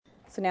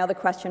So now the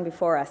question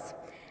before us.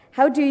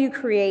 How do you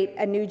create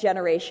a new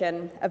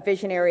generation of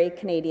visionary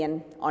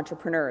Canadian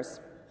entrepreneurs?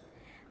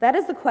 That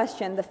is the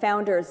question the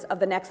founders of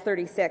the Next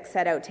 36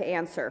 set out to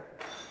answer.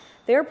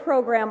 Their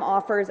program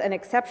offers an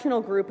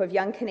exceptional group of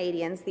young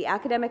Canadians the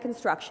academic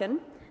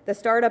instruction, the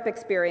startup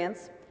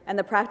experience, and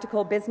the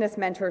practical business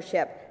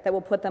mentorship that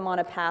will put them on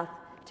a path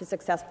to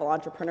successful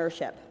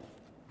entrepreneurship.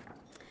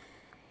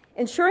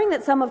 Ensuring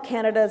that some of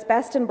Canada's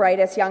best and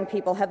brightest young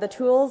people have the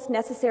tools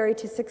necessary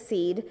to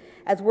succeed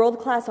as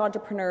world-class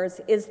entrepreneurs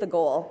is the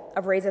goal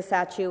of Reza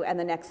Satchu and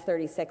the Next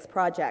 36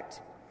 project.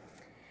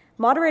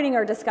 Moderating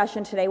our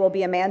discussion today will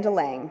be Amanda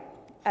Lang.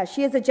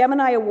 She is a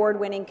Gemini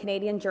Award-winning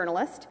Canadian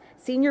journalist,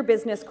 senior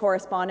business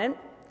correspondent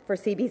for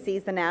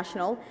CBC's The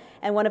National,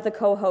 and one of the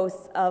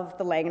co-hosts of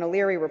the Lang and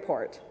O'Leary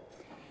Report.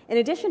 In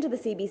addition to the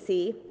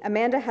CBC,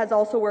 Amanda has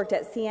also worked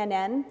at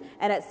CNN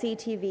and at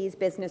CTV's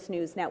Business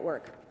News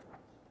Network.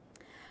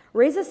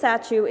 Reza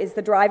Satchu is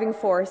the driving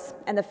force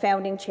and the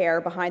founding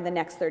chair behind the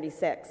Next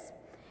 36.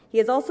 He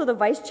is also the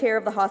vice chair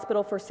of the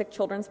Hospital for Sick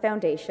Children's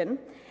Foundation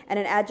and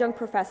an adjunct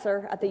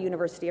professor at the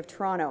University of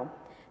Toronto.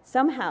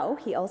 Somehow,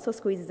 he also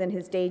squeezes in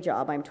his day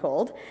job, I'm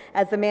told,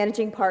 as the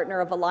managing partner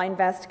of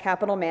Alignvest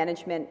Capital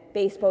Management,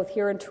 based both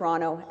here in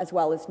Toronto as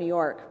well as New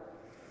York.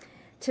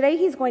 Today,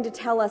 he's going to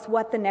tell us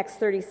what the Next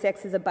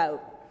 36 is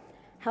about,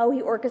 how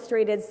he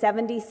orchestrated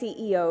 70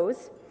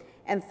 CEOs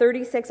and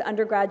 36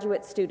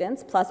 undergraduate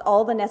students, plus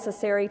all the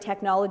necessary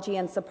technology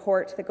and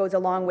support that goes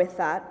along with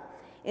that,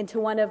 into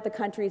one of the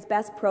country's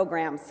best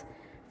programs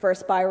for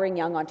aspiring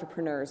young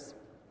entrepreneurs.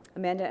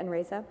 Amanda and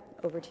Reza,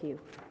 over to you.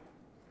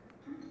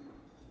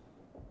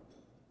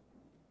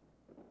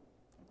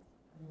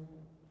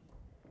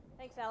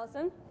 Thanks,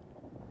 Allison.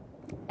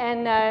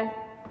 And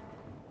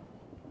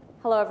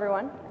hello,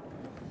 everyone.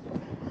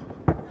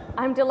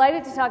 I'm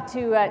delighted to talk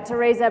to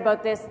Reza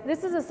about this.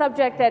 This is a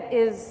subject that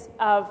is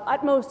of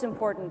utmost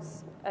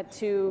importance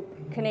to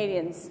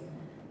Canadians.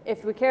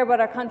 If we care about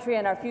our country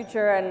and our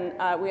future,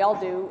 and we all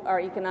do,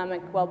 our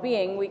economic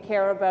well-being, we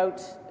care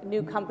about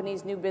new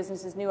companies, new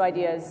businesses, new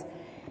ideas.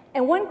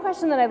 And one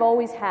question that I've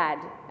always had,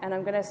 and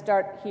I'm going to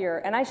start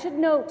here, and I should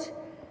note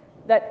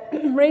that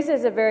Reza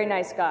is a very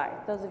nice guy.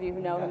 Those of you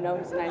who know him know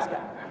he's a nice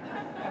guy.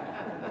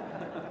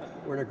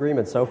 We're in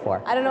agreement so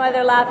far. I don't know why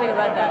they're laughing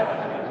about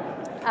that.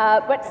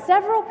 But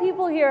several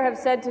people here have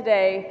said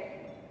today,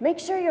 make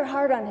sure you're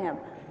hard on him.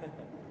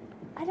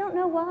 I don't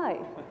know why.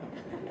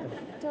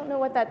 I don't know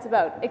what that's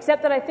about,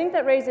 except that I think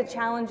that Reza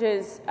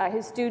challenges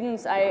his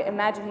students. I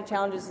imagine he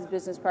challenges his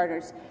business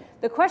partners.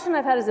 The question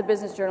I've had as a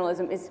business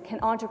journalism is, can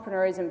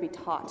entrepreneurism be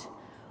taught?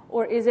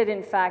 Or is it,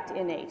 in fact,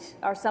 innate?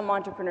 Are some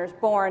entrepreneurs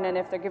born, and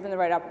if they're given the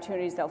right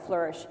opportunities, they'll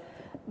flourish?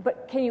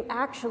 But can you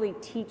actually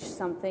teach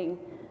something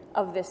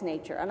of this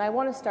nature? And I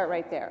want to start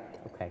right there.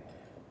 Okay.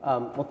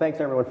 Well,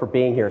 thanks, everyone, for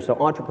being here. So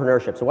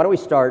entrepreneurship. So why don't we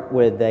start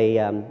with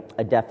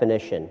a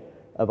definition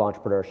of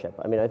entrepreneurship?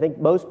 I mean, I think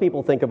most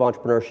people think of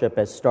entrepreneurship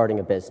as starting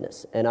a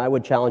business, and I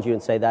would challenge you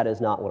and say that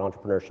is not what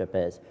entrepreneurship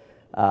is.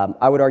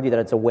 I would argue that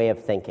it's a way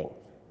of thinking.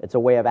 It's a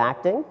way of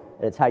acting,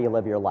 and it's how you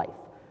live your life.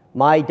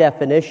 My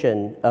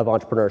definition of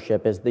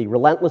entrepreneurship is the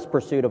relentless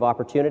pursuit of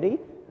opportunity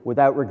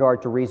without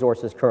regard to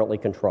resources currently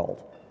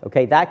controlled.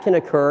 Okay, that can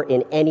occur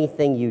in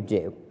anything you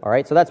do. All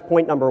right, so that's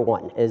point number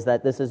one, is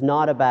that this is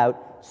not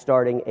about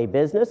starting a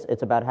business,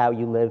 it's about how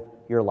you live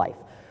your life.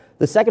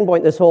 The second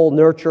point, this whole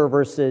nurture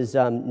versus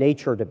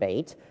nature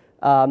debate,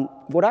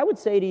 what I would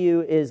say to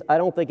you is I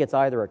don't think it's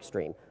either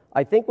extreme.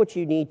 I think what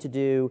you need to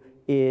do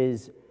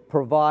is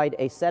provide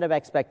a set of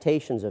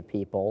expectations of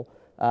people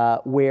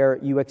where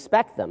you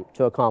expect them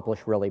to accomplish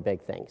really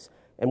big things.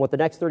 And what the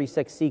Next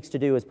 36 seeks to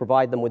do is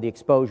provide them with the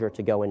exposure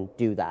to go and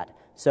do that.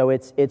 So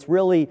it's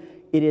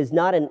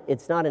not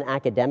an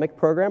academic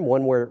program,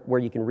 one where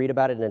you can read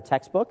about it in a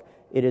textbook.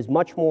 It is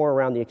much more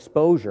around the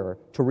exposure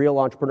to real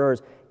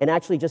entrepreneurs and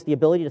actually just the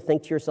ability to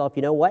think to yourself,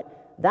 you know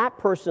what? That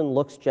person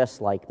looks just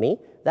like me.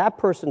 That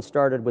person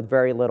started with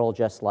very little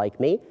just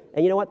like me.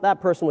 And you know what? That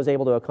person was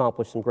able to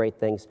accomplish some great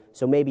things,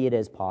 so maybe it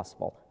is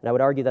possible. And I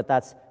would argue that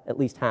that's at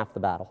least half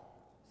the battle.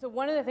 So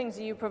one of the things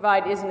that you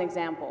provide is an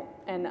example,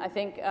 and I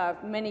think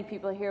many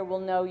people here will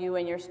know you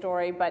and your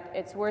story, but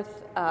it's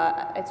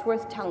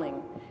worth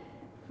telling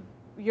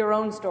your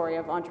own story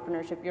of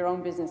entrepreneurship, your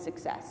own business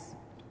success.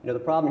 You know, the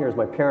problem here is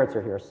my parents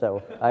are here,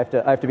 so I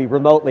have to be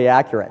remotely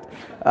accurate.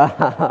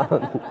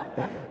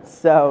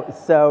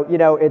 So you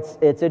know,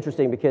 it's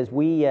interesting because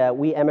we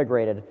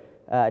emigrated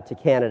to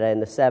Canada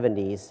in the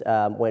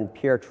 70s when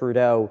Pierre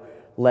Trudeau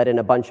let in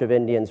a bunch of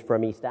Indians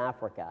from East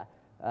Africa.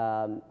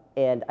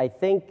 And I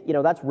think, you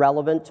know, that's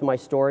relevant to my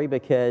story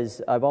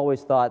because I've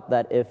always thought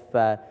that if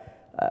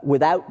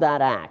without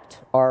that act,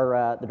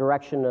 the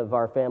direction of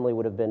our family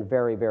would have been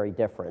very, very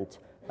different,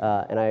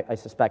 and I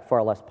suspect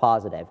far less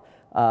positive.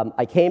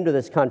 I came to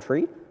this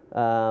country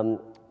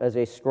as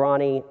a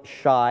scrawny,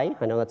 shy,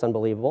 I know that's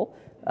unbelievable,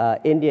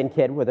 Indian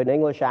kid with an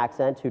English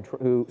accent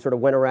who sort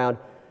of went around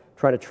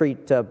trying to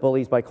treat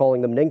bullies by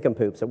calling them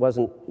nincompoops. It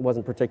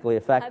wasn't particularly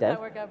effective. How'd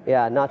that work out?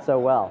 Yeah, not so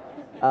well.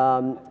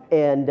 I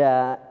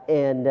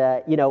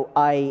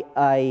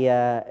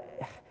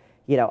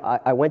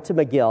went to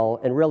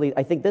McGill, and really,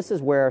 I think this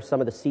is where some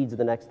of the seeds of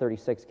the Next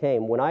 36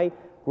 came. When I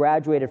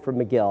graduated from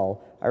McGill,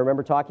 I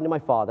remember talking to my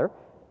father,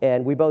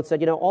 and we both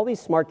said, all these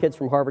smart kids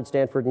from Harvard,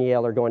 Stanford, and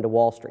Yale are going to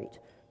Wall Street.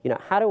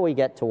 How do we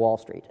get to Wall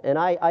Street? And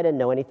I didn't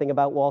know anything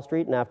about Wall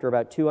Street, and after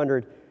about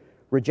 200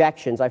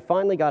 rejections, I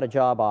finally got a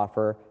job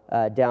offer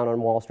down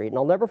on Wall Street. And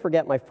I'll never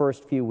forget my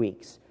first few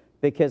weeks,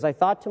 because I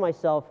thought to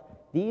myself,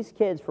 these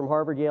kids from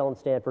Harvard, Yale, and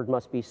Stanford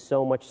must be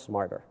so much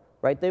smarter,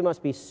 right? They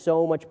must be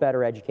so much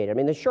better educated. I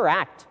mean, they sure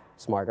act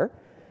smarter.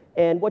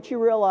 And what you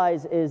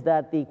realize is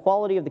that the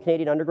quality of the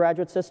Canadian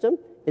undergraduate system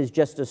is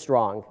just as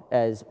strong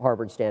as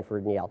Harvard,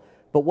 Stanford, and Yale.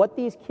 But what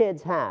these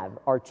kids have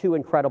are two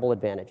incredible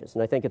advantages,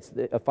 and I think it's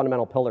the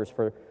fundamental pillars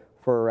for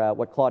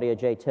what Claudia,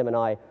 Jay, Tim, and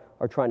I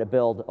are trying to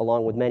build,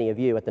 along with many of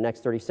you at the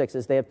Next 36,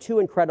 is they have two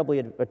incredible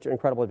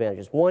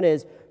advantages. One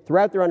is,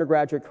 throughout their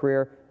undergraduate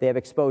career, they have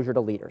exposure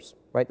to leaders,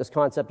 right? This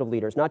concept of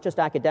leaders, not just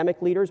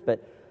academic leaders,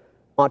 but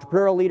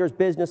entrepreneurial leaders,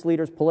 business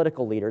leaders,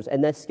 political leaders,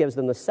 and this gives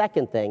them the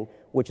second thing,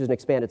 which is an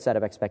expanded set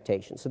of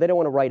expectations. So they don't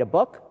want to write a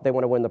book, they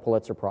want to win the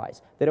Pulitzer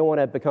Prize. They don't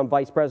want to become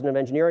vice president of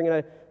engineering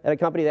at a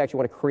company, they actually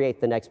want to create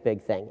the next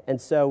big thing.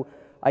 And so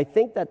I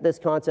think that this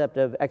concept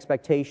of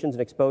expectations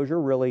and exposure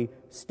really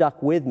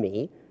stuck with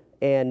me,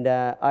 and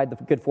I had the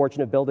good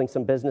fortune of building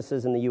some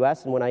businesses in the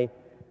US, and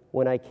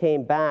when I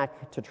came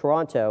back to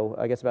Toronto,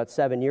 I guess about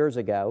 7 years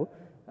ago,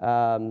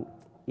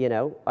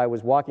 I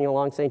was walking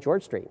along St.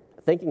 George Street,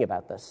 thinking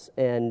about this,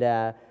 and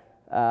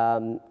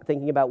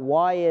thinking about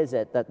why is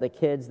it that the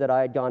kids that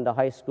I had gone to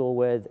high school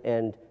with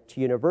and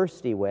to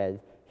university with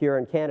here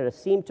in Canada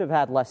seem to have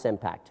had less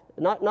impact.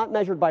 Not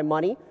measured by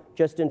money,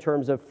 just in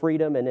terms of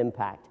freedom and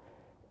impact.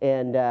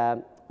 And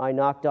I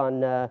knocked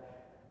on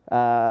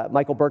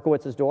Michael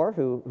Berkowitz's door,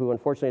 who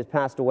unfortunately has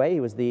passed away.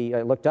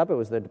 I looked up, it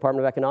was the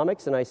Department of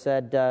Economics, and I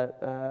said,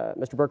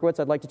 Mr. Berkowitz,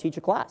 I'd like to teach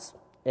a class.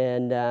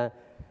 And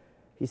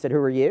he said, who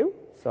are you?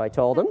 So I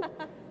told him.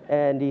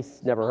 And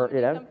he's never heard,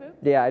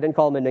 Yeah, I didn't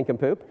call him a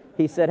nincompoop.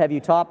 He said, have you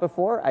taught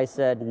before? I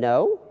said,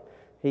 no.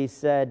 He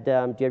said, do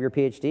you have your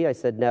PhD? I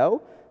said,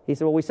 no. He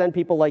said, well, we send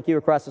people like you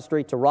across the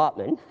street to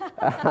Rotman.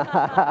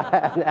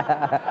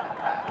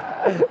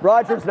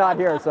 Roger's not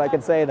here, so I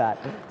can say that.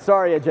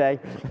 Sorry, Ajay.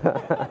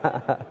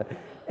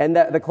 And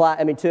the class,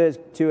 I mean, to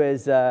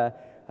his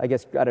I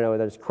guess, I don't know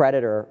whether it's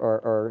credit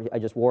or I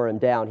just wore him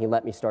down, he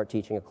let me start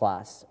teaching a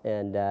class.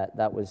 And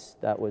that was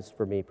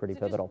for me pretty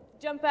pivotal.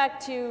 Just jump back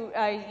to,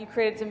 you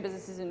created some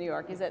businesses in New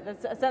York.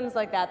 That's a sentence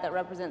like that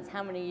represents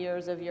how many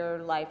years of your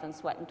life and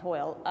sweat and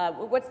toil.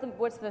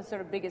 What's the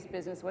sort of biggest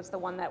business? What's the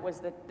one that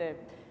was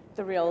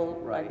the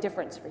real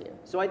difference for you?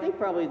 So I think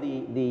probably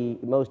the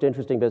most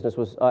interesting business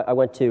was I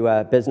went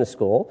to business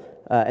school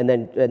and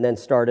then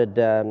started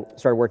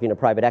working in a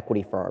private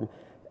equity firm.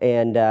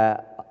 And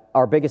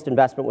our biggest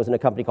investment was in a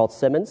company called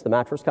Simmons, the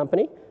mattress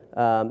company.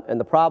 And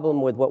the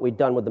problem with what we'd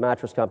done with the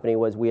mattress company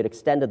was we had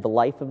extended the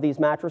life of these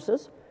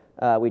mattresses.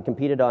 We'd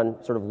competed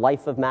on sort of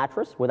life of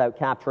mattress without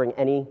capturing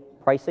any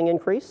pricing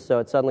increase, so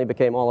it suddenly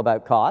became all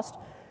about cost.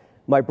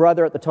 My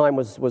brother at the time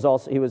was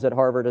at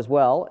Harvard as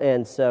well,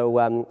 and so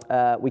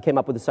we came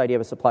up with this idea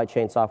of a supply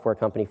chain software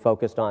company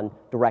focused on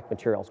direct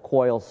materials,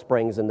 coils,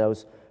 springs, and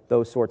those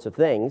sorts of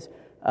things.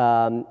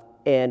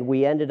 And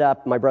we ended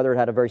up, my brother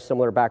had a very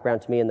similar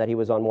background to me in that he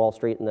was on Wall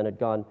Street and then had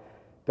gone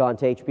to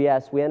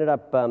HBS. We ended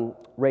up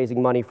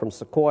raising money from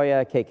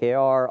Sequoia,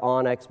 KKR,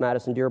 Onyx,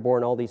 Madison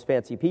Dearborn, all these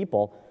fancy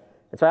people.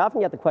 And so I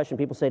often get the question,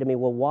 people say to me,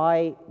 well,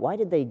 why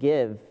did they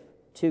give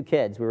two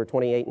kids, we were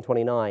 28 and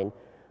 29,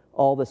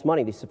 all this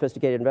money? These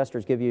sophisticated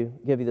investors give you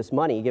this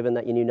money, given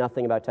that you knew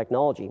nothing about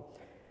technology.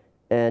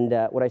 And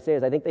what I say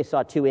is I think they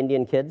saw two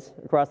Indian kids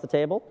across the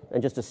table and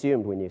just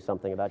assumed we knew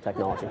something about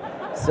technology.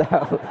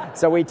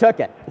 So we took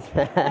it.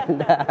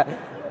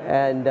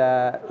 And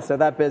so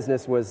that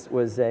business was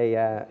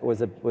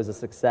a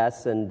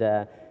success. And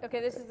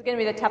okay, this is going to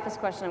be the toughest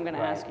question I'm going to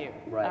ask you.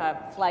 Right.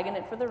 Flagging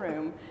it for the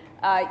room.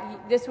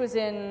 This was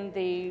in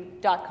the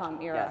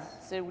 .com era.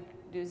 Yes. So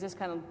is this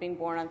kind of being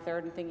born on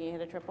third and thinking you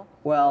hit a triple?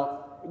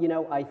 Well,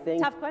 I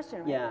think... Tough question,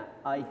 right?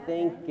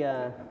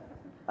 Yeah,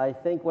 I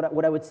think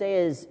what I would say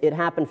is it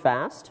happened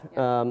fast.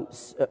 Yeah.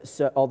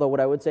 Although what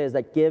I would say is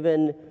that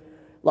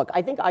look,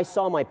 I think I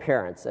saw my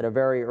parents at a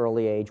very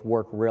early age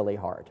work really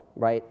hard,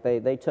 right?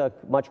 They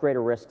took much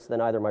greater risks than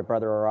either my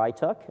brother or I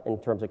took in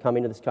terms of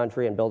coming to this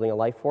country and building a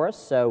life for us.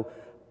 So,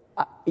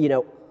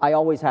 I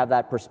always have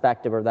that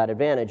perspective or that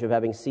advantage of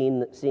having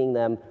seeing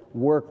them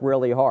work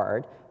really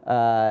hard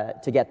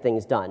to get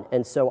things done.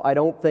 And so I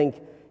don't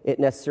think it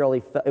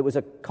necessarily, it was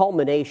a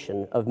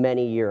culmination of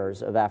many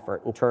years of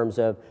effort in terms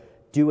of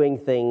doing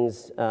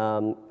things,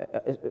 in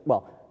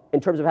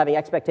terms of having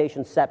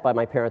expectations set by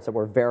my parents that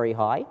were very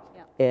high,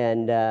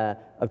 and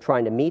of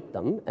trying to meet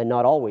them and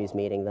not always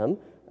meeting them,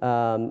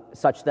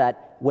 such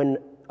that when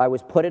I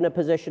was put in a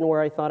position where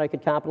I thought I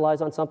could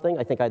capitalize on something,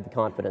 I think I had the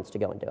confidence to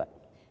go and do it.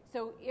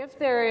 So if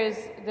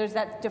there's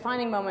that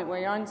defining moment where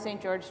you're on St.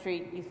 George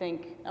Street, you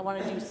think, I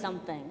want to do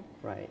something.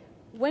 Right.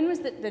 When was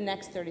the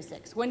Next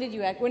 36? When did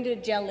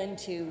it gel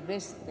into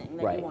this thing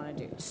that you want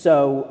to do?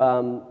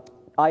 So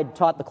I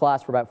taught the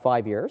class for about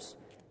 5 years,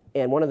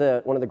 and one of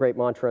the great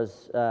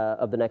mantras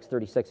of the Next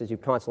 36 is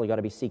you've constantly got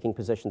to be seeking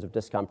positions of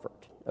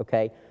discomfort.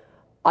 Okay,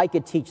 I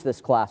could teach this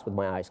class with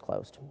my eyes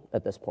closed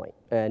at this point,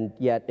 and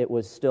yet it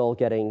was still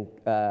getting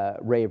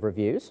rave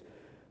reviews,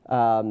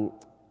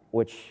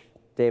 which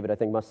David I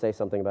think must say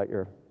something about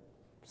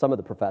some of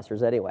the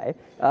professors anyway.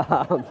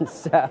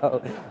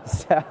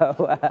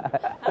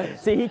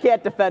 See, he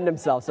can't defend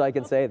himself, so I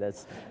can say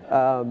this.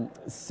 And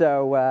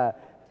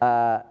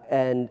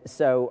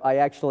so I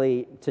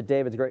actually, to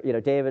David's great,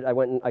 David,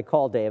 I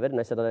called David and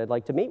I said that I'd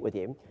like to meet with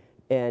you.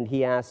 And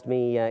he asked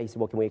me, he said,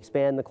 well, can we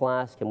expand the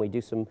class? Can we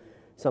do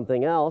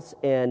something else?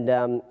 And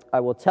I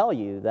will tell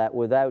you that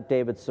without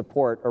David's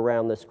support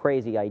around this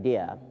crazy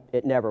idea,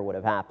 it never would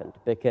have happened,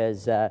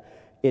 because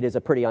it is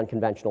a pretty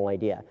unconventional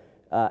idea.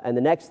 And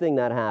the next thing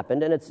that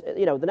happened, and it's,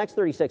 the Next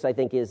 36, I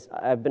think,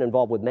 I've been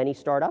involved with many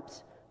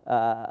startups.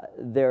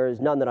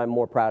 There's none that I'm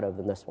more proud of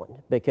than this one,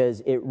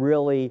 because it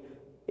really,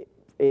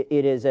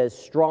 it is as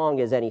strong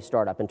as any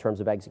startup in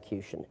terms of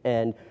execution.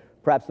 And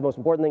perhaps the most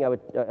important thing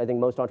I think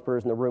most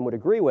entrepreneurs in the room would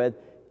agree with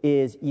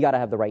is you got to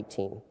have the right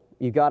team.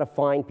 You got to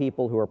find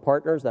people who are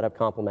partners that have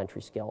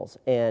complementary skills.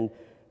 And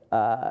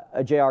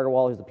Jay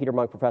Agarwal, who's the Peter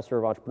Monk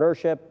Professor of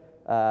Entrepreneurship,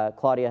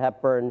 Claudia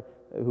Hepburn,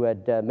 who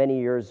had many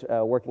years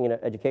working in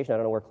education. I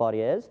don't know where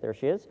Claudia is. There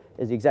she is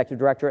the executive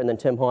director. And then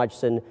Tim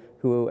Hodgson,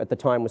 who at the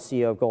time was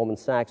CEO of Goldman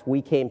Sachs.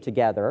 We came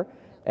together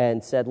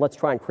and said, let's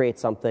try and create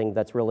something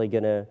that's really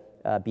going to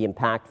be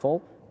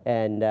impactful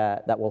and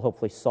that will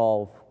hopefully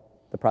solve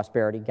the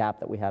prosperity gap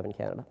that we have in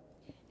Canada.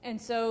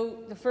 And so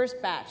the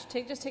first batch,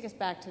 just take us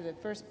back to the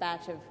first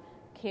batch of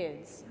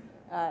kids.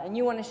 And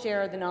you want to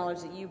share the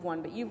knowledge that you've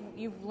won, but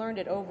you've learned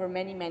it over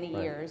many, many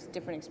years,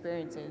 different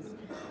experiences.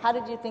 How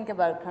did you think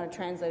about kind of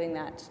translating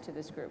that to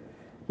this group?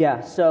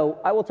 Yeah, so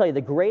I will tell you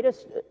the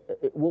greatest,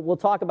 we'll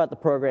talk about the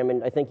program,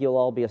 and I think you'll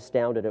all be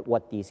astounded at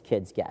what these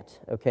kids get.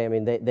 Okay, I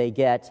mean, they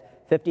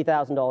get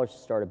 $50,000 to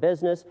start a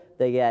business.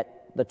 They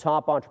get the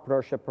top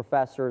entrepreneurship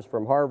professors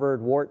from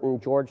Harvard, Wharton,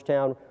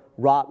 Georgetown,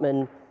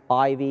 Rotman,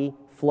 Ivy,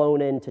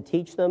 flown in to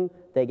teach them.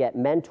 They get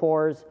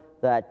mentors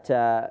that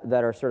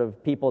are sort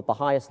of people at the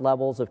highest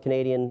levels of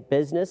Canadian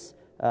business,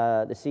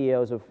 the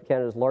CEOs of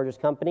Canada's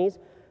largest companies,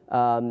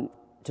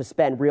 to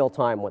spend real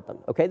time with them.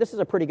 Okay, this is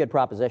a pretty good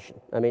proposition.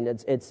 I mean,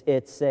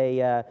 it's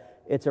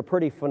a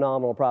pretty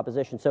phenomenal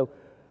proposition. So,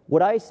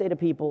 what I say to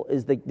people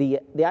is the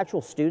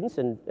actual students,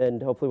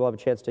 and hopefully we'll have a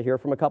chance to hear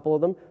from a couple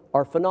of them,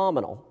 are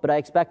phenomenal. But I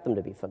expect them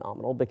to be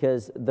phenomenal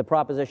because the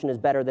proposition is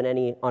better than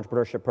any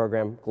entrepreneurship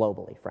program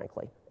globally,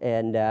 frankly.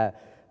 And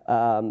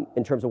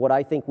in terms of what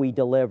I think we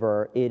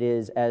deliver, it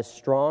is as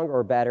strong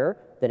or better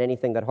than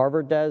anything that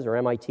Harvard does or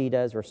MIT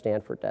does or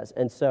Stanford does.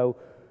 And so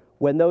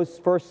when those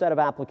first set of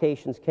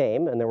applications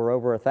came, and there were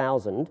over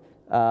 1,000,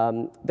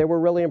 they were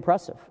really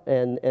impressive.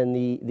 And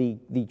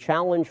the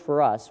challenge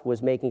for us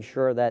was making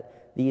sure that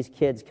these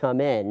kids come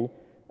in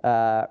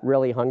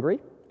really hungry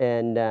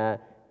and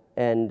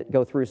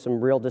go through some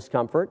real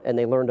discomfort, and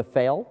they learn to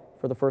fail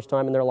for the first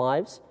time in their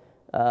lives,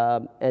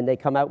 and they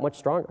come out much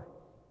stronger.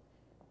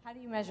 How do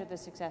you measure the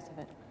success of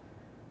it?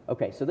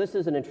 Okay, so this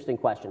is an interesting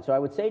question. So I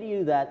would say to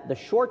you that the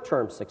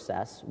short-term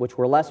success, which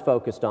we're less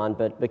focused on,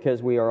 but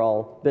because we are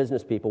all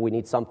business people, we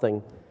need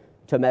something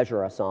to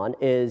measure us on,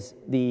 is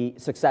the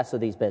success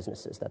of these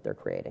businesses that they're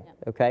creating.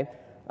 Yeah. Okay,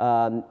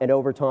 and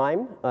over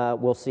time,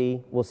 we'll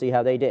see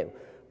how they do.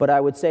 But I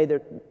would say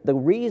that the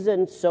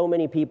reason so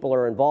many people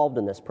are involved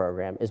in this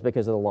program is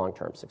because of the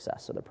long-term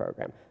success of the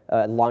program,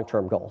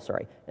 long-term goal.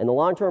 Sorry, and the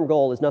long-term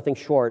goal is nothing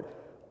short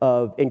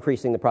of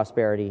increasing the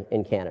prosperity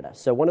in Canada.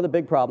 So one of the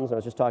big problems, and I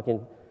was just talking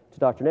to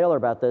Dr. Naylor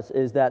about this,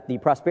 is that the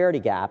prosperity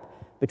gap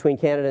between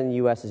Canada and the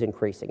U.S. is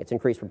increasing. It's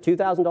increased from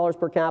 $2,000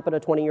 per capita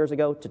 20 years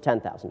ago to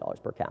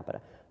 $10,000 per capita.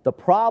 The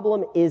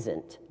problem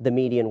isn't the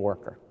median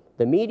worker.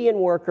 The median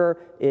worker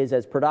is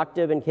as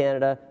productive in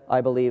Canada,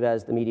 I believe,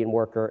 as the median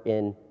worker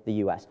in the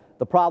U.S.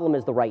 The problem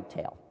is the right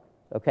tail.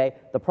 Okay?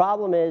 The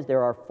problem is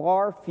there are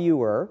far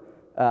fewer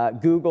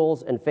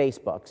Googles and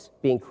Facebooks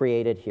being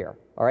created here.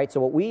 All right,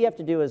 so what we have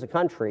to do as a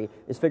country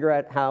is figure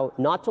out how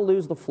not to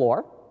lose the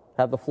floor,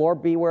 have the floor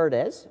be where it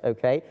is,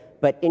 okay,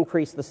 but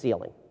increase the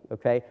ceiling,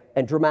 okay,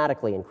 and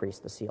dramatically increase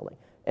the ceiling.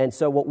 And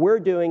so what we're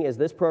doing is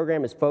this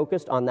program is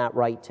focused on that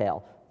right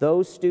tail.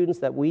 Those students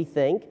that we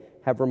think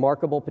have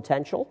remarkable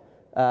potential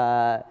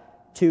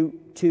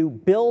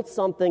to build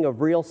something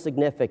of real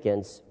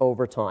significance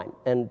over time.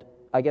 And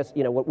I guess,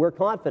 what we're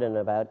confident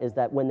about is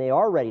that when they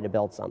are ready to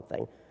build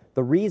something,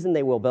 the reason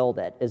they will build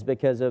it is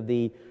because of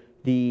the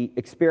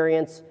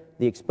experience,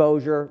 the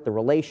exposure, the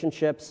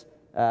relationships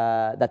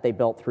that they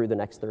built through the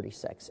Next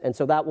 36. And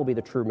so that will be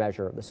the true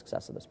measure of the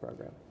success of this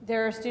program.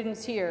 There are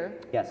students here.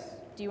 Yes.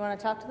 Do you want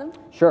to talk to them?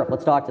 Sure,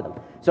 let's talk to them.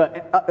 So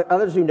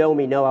others who know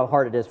me know how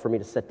hard it is for me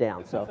to sit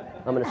down, so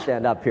I'm going to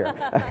stand up here.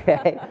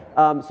 Okay.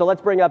 So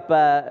let's bring up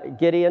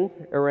Gideon,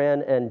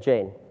 Iran, and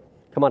Jane.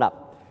 Come on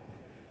up.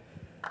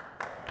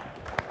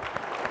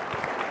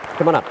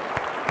 Come on up.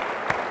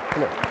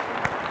 Come on.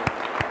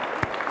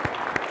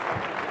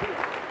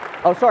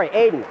 Oh, sorry,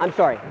 Aiden. I'm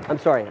sorry.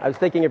 I was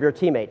thinking of your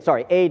teammate.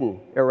 Sorry, Aiden,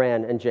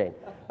 Iran, and Jane.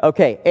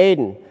 Okay,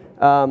 Aiden.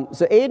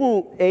 So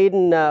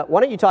Aiden,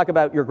 why don't you talk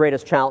about your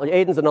greatest challenge?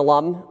 Aiden's an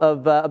alum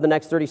of the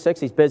Next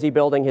 36. He's busy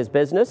building his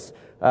business,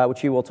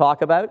 which he will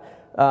talk about.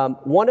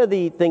 One of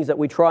the things that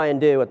we try and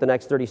do at the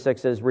Next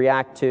 36 is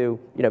react to,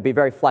 be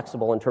very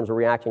flexible in terms of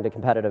reacting to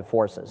competitive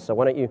forces. So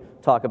why don't you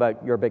talk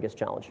about your biggest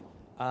challenge?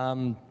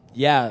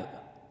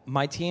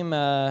 My team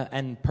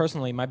and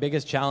personally, my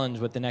biggest challenge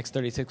with the Next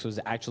 36 was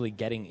actually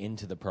getting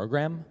into the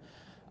program.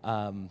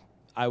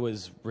 I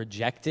was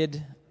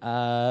rejected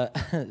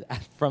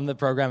from the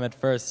program at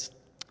first.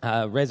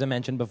 Reza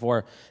mentioned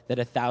before that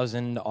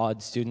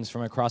 1,000-odd students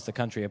from across the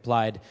country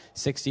applied.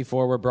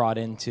 64 were brought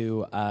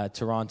into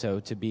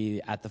Toronto to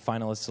be at the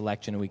finalist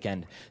selection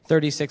weekend.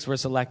 36 were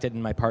selected,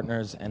 and my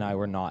partners and I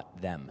were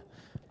not them.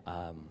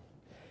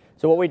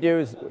 So what we do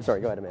is...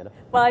 Sorry, go ahead, Amanda.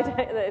 Well,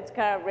 it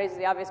kind of raises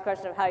the obvious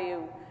question of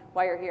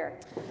why you're here.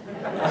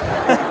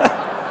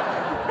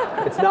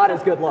 It's not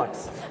as good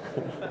looks.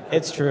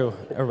 It's true.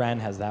 Iran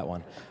has that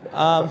one.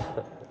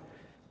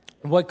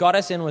 What got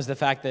us in was the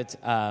fact that,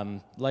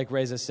 like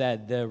Reza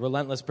said, the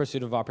relentless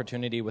pursuit of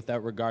opportunity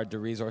without regard to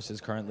resources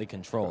currently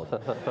controlled.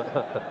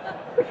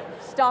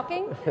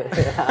 Stalking?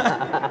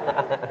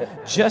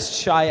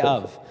 Just shy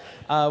of.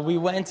 We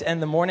went,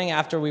 and the morning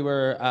after we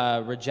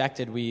were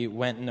rejected, we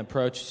went and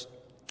approached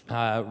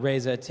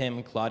Reza,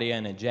 Tim, Claudia,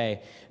 and Ajay,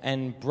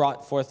 and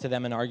brought forth to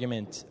them an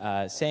argument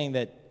saying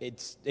that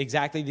it's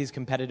exactly these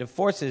competitive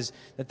forces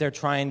that they're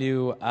trying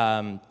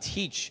to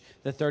teach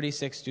the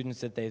 36 students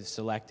that they've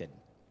selected.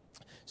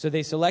 So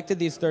they selected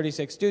these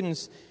 36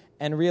 students,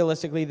 and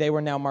realistically, they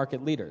were now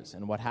market leaders.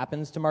 And what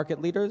happens to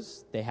market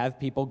leaders? They have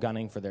people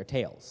gunning for their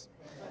tails.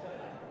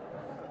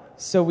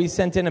 So we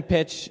sent in a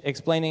pitch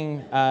explaining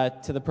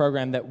to the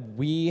program that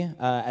we,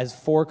 as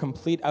 4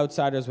 complete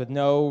outsiders with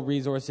no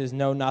resources,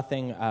 no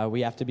nothing,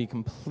 we have to be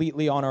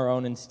completely on our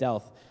own in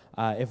stealth.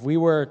 If we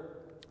were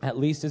at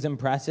least as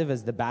impressive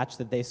as the batch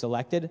that they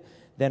selected,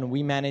 then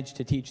we managed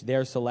to teach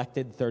their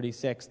selected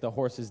 36, the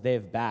horses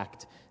they've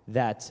backed,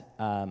 that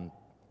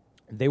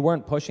they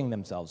weren't pushing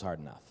themselves hard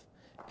enough.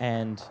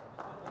 And...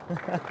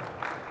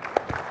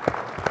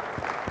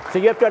 So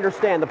you have to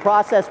understand, the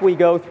process we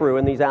go through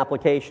in these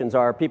applications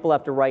are people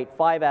have to write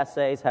 5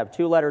 essays, have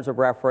 2 letters of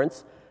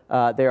reference.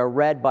 They are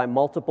read by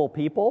multiple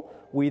people.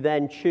 We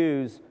then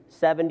choose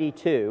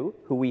 72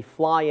 who we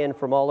fly in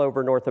from all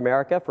over North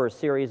America for a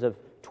series of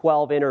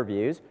 12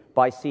 interviews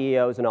by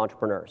CEOs and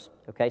entrepreneurs.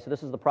 Okay, so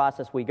this is the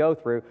process we go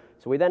through.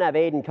 So we then have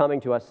Aiden coming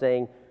to us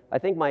saying, I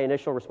think my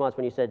initial response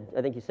when you said,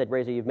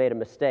 Reza, you've made a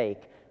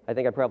mistake. I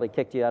think I probably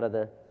kicked you out of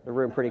the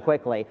room pretty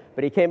quickly.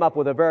 But he came up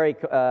with a very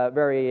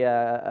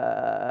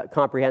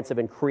comprehensive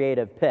and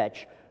creative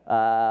pitch,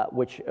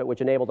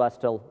 which enabled us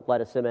to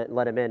let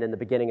him in the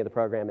beginning of the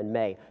program in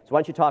May. So why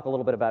don't you talk a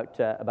little bit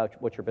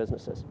about what your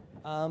business is?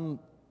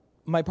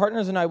 My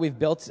partners and I, we've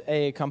built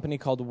a company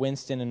called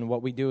Winston, and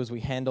what we do is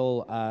we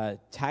handle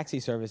taxi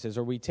services,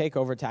 or we take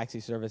over taxi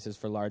services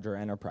for larger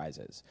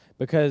enterprises.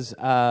 Because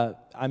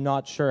I'm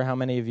not sure how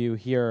many of you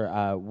here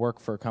work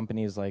for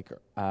companies like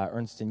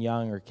Ernst &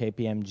 Young or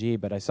KPMG,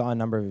 but I saw a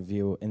number of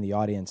you in the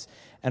audience.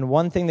 And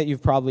one thing that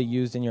you've probably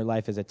used in your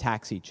life is a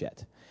taxi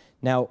chit.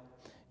 Now,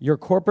 your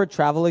corporate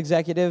travel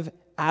executive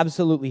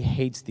absolutely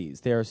hates these.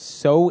 They're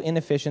so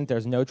inefficient,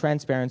 there's no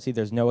transparency,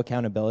 there's no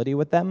accountability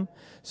with them.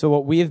 So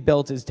what we have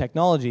built is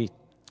technology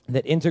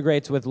that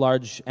integrates with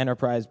large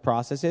enterprise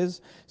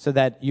processes so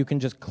that you can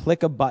just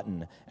click a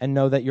button and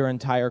know that your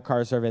entire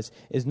car service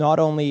is not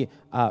only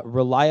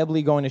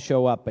reliably going to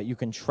show up, but you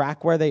can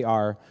track where they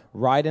are,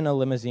 ride in a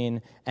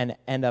limousine, and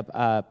end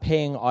up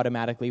paying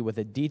automatically with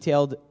a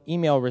detailed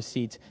email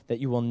receipt that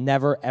you will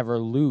never, ever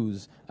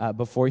lose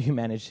before you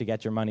manage to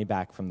get your money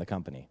back from the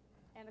company.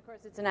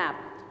 It's an app.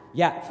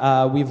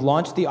 Yeah, we've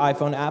launched the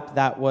iPhone app.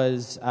 That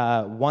was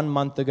 1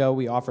 month ago.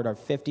 We offered our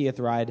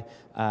 50th ride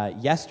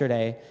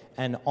yesterday,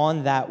 and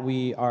on that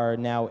we are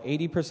now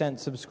 80%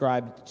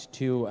 subscribed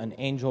to an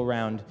angel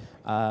round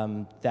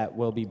that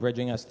will be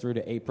bridging us through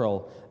to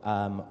April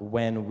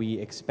when we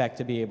expect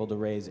to be able to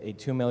raise a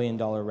 $2 million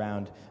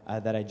round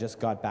that I just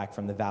got back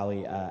from the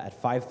Valley at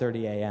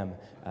 5:30 a.m.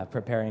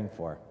 Preparing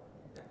for.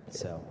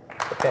 So.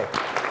 Okay.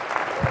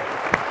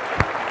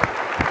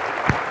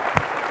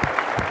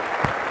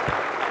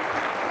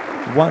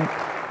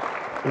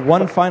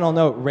 One final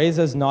note,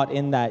 Reza's not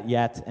in that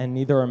yet, and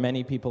neither are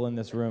many people in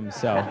this room,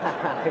 so.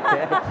 Okay,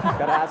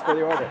 gotta ask for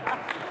the order.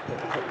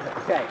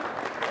 Okay.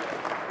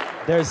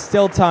 There's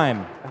still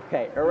time.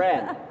 Okay,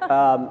 Iran.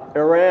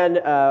 Iran,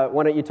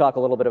 why don't you talk a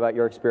little bit about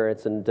your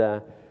experience and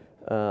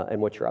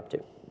what you're up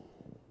to?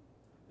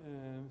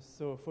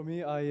 So for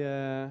me,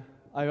 I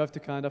arrived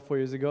to Canada 4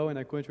 years ago, and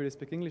I couldn't really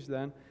speak English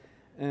then.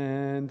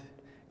 And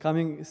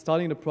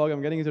starting the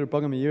program, getting into the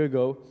program a year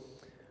ago,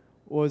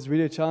 was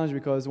really a challenge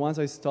because once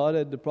I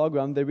started the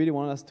program, they really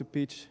wanted us to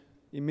pitch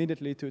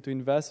immediately to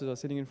investors who are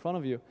sitting in front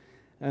of you.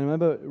 And I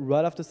remember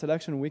right after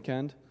selection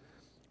weekend,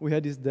 we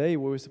had this day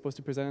where we were supposed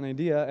to present an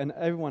idea, and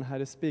everyone had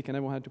to speak and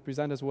everyone had to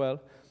present as well.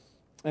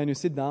 and you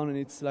sit down and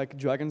it's like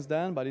Dragon's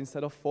Den, but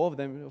instead of 4 of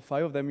them,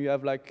 5 of them, you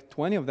have like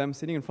 20 of them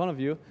sitting in front of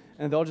you,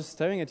 and they're all just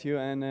staring at you,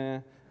 and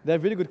they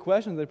have really good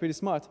questions. They're pretty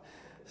smart.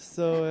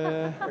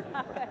 So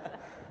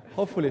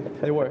hopefully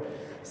they were.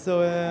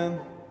 So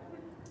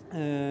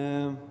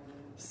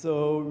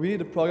really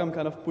the program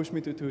kind of pushed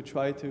me to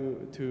try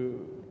to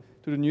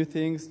do new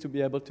things, to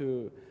be able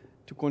to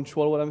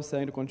control what I'm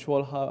saying, to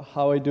control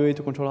how I do it,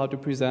 to control how to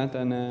present,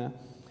 and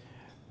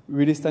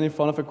really stand in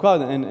front of a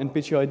crowd and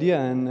pitch your idea.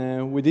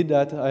 And we did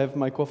that. I have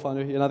my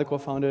co-founder, another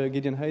co-founder,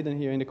 Gideon Hayden,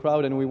 here in the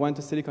crowd, and we went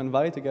to Silicon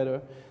Valley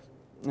together.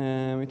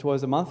 It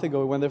was a month ago.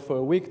 We went there for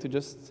a week to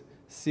just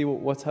see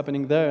what's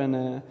happening there.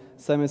 And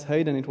same as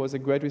Hayden, it was a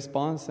great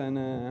response.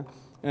 And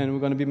we're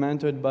going to be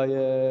mentored by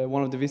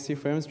one of the VC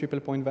firms, Triple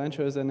Point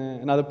Ventures, and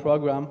another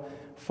program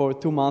for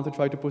 2 months to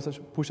try to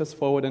push us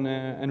forward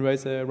and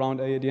raise a round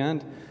A at the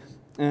end.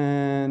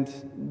 And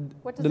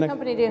what does the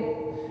company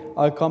do?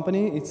 Our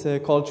company, it's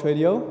called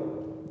Tradio.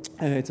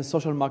 It's a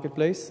social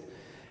marketplace.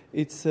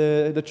 It's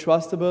the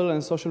trustable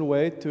and social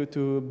way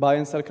to buy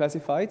and sell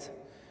classifieds.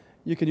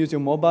 You can use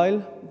your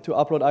mobile to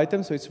upload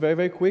items, so it's very,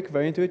 very quick,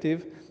 very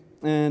intuitive.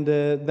 And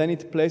then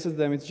it places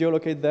them, it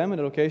geolocates them at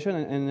a location,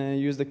 and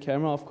use the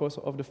camera, of course,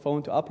 of the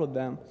phone to upload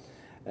them.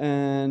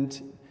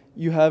 And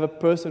you have a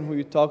person who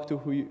you talk to,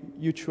 who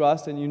you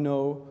trust, and you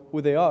know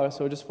who they are.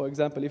 So just for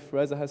example, if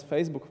Reza has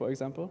Facebook, for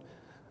example,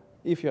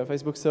 if you have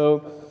Facebook,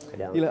 so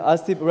I'll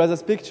see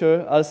Reza's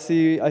picture, I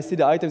see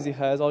the items he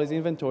has, all his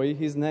inventory,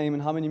 his name,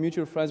 and how many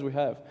mutual friends we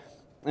have.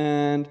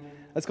 And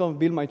that's going to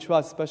build my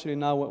trust, especially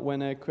now when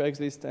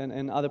Craigslist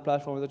and other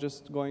platforms are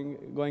just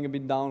going a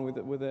bit down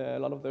with a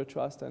lot of their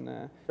trust. And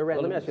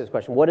Eran, let me ask you this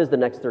question. What has the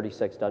Next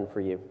 36 done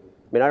for you?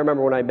 I mean, I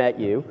remember when I met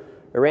you,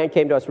 Eran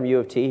came to us from U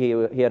of T.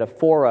 He had a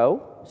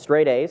 4.0,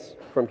 straight A's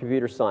from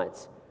computer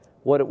science.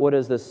 What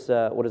has this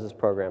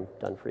program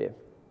done for you?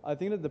 I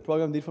think that the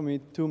program did for me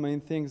 2 main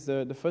things.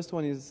 The first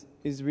one is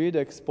really the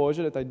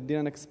exposure that I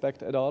didn't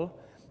expect at all.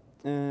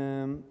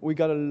 We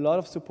got a lot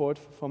of support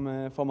from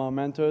our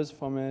mentors,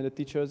 from the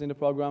teachers in the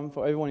program,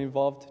 for everyone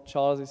involved.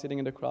 Charles is sitting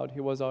in the crowd. He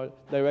was our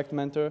direct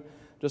mentor.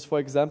 Just for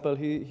example,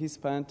 he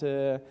spent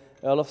a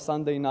lot of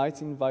Sunday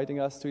nights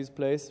inviting us to his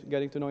place,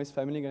 getting to know his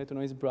family, getting to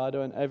know his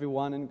brother and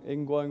everyone,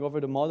 and going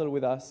over the model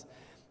with us.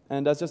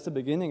 And that's just the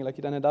beginning. Like,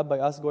 it ended up by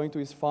us going to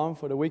his farm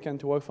for the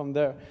weekend to work from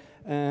there.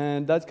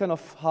 And that's kind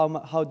of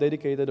how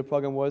dedicated the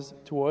program was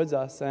towards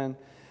us.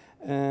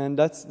 And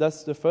that's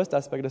the first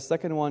aspect. The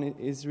second one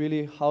is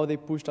really how they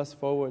pushed us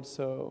forward.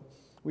 So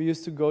we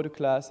used to go to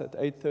class at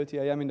 8:30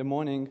 a.m. in the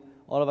morning,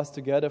 all of us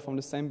together from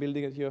the same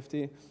building at U of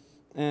T,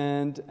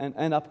 and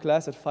end up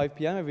class at 5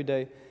 p.m. every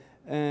day.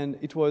 And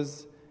it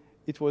was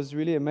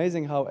really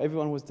amazing how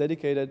everyone was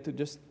dedicated to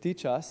just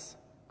teach us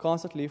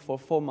constantly for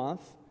 4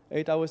 months,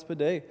 8 hours per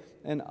day,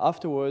 and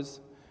afterwards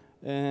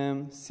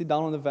sit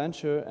down on the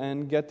venture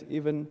and get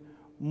even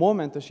more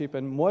mentorship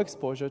and more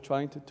exposure,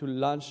 trying to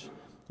launch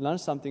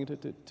something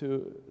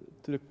to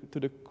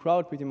the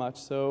crowd pretty much.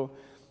 So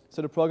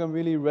the program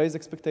really raised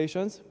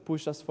expectations,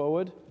 pushed us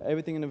forward,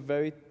 everything in a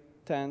very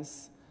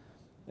tense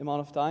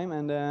amount of time,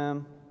 and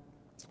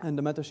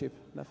the mentorship,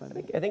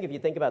 definitely. I think if you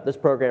think about this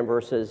program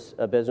versus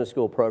a business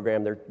school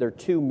program, there are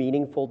 2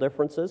 meaningful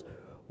differences.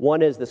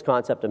 One is this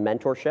concept of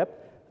mentorship,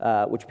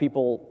 which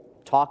people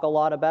talk a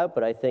lot about,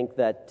 but I think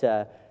that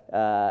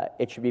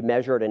it should be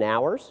measured in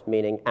hours,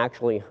 meaning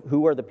actually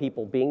who are the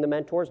people being the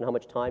mentors and how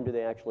much time do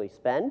they actually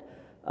spend.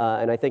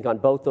 And I think on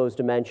both those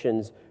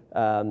dimensions,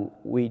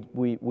 we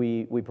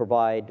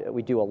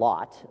do a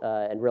lot,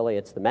 and really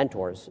it's the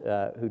mentors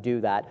who do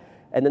that.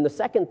 And then the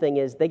second thing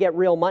is they get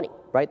real money,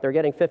 right? They're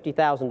getting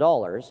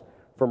 $50,000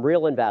 from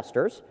real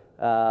investors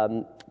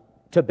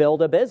to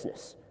build a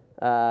business,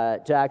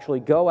 to actually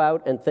go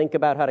out and think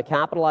about how to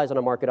capitalize on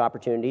a market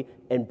opportunity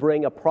and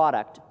bring a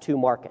product to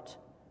market,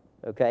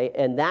 okay?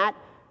 And that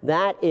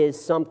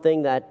is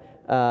something that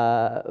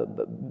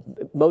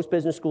most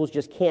business schools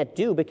just can't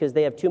do because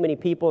they have too many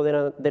people, they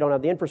don't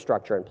have the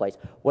infrastructure in place.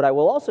 What I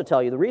will also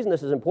tell you, the reason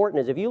this is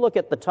important is if you look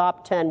at the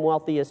top 10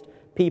 wealthiest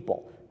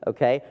people,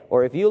 okay,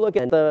 or if you look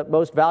at the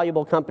most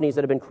valuable companies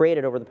that have been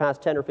created over the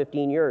past 10 or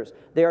 15 years,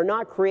 they are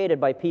not created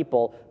by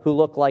people who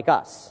look like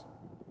us,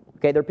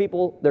 okay? They're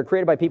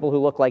created by people who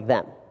look like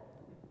them,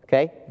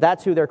 okay?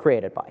 That's who they're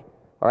created by,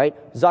 all right?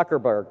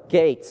 Zuckerberg,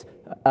 Gates,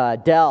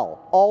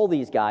 Dell, all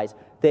these guys,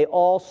 they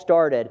all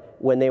started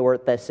when they were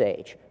at this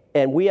age.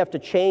 And we have to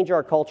change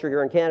our culture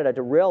here in Canada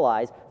to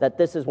realize that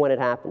this is when it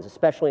happens,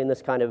 especially in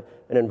this kind of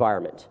an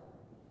environment.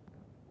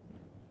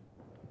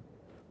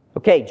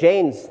 Okay,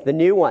 Jane's the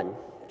new one.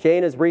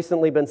 Jane has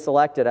recently been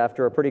selected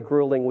after a pretty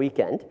grueling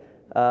weekend.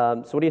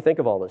 So what do you think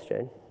of all this,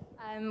 Jane?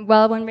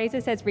 Well, when Reza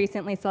says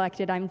recently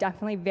selected, I'm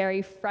definitely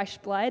very fresh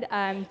blood.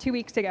 2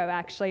 weeks ago,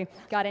 actually,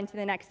 got into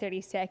the Next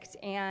 36,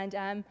 and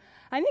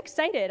I'm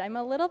excited. I'm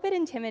a little bit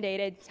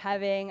intimidated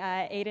having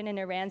Aiden and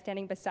Iran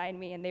standing beside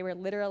me, and they were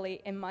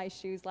literally in my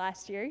shoes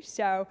last year,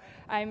 so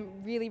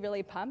I'm really,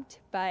 really pumped.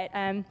 But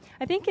I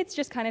think it's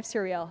just kind of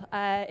surreal.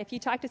 If you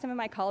talk to some of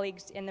my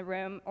colleagues in the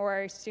room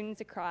or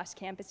students across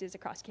campuses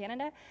across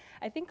Canada,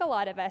 I think a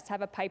lot of us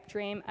have a pipe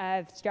dream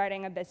of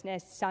starting a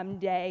business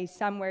someday,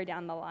 somewhere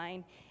down the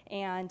line.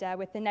 And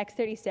with the Next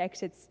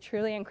 36, it's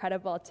truly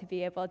incredible to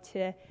be able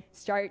to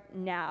start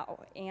now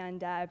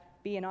and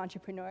be an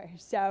entrepreneur.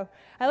 So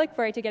I look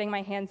forward to getting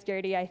my hands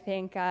dirty. I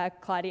think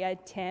Claudia,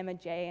 Tim,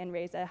 Ajay, and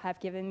Reza have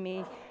given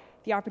me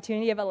the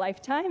opportunity of a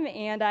lifetime,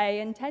 and I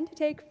intend to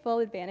take full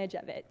advantage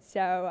of it.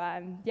 So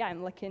yeah,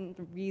 I'm looking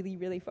really,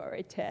 really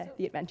forward to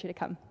the adventure to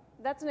come.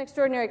 That's an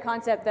extraordinary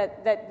concept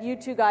that you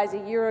two guys a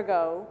year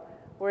ago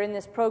were in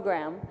this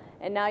program,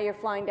 and now you're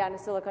flying down to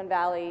Silicon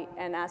Valley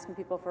and asking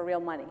people for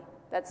real money.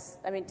 That's,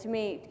 I mean, to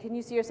me, can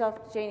you see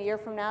yourself, Jane, a year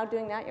from now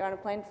doing that? You're on a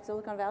plane to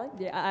Silicon Valley?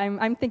 Yeah,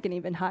 I'm thinking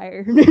even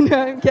higher. No,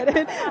 I'm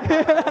kidding.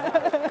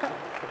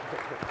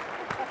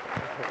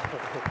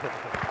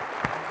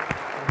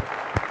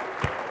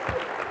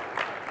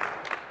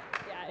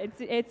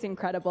 It's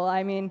incredible.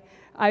 I mean,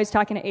 I was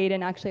talking to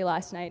Aiden actually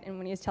last night, and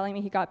when he was telling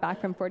me he got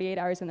back from 48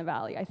 hours in the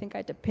Valley, I think I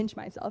had to pinch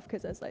myself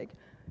because I was like,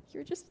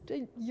 you're just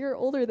a year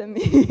older than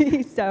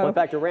me. So. Well, in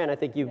fact, Iran, I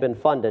think you've been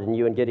funded, and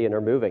you and Gideon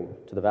are moving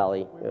to the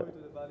Valley. We're moving to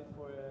the Valley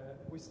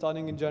we're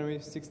starting in January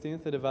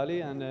 16th at the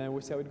Valley, and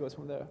we'll see how it goes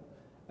from there.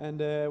 And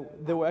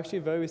they were actually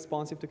very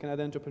responsive to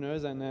Canadian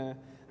entrepreneurs, and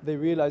they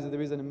realized that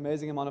there is an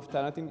amazing amount of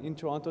talent in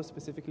Toronto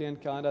specifically,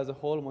 and Canada as a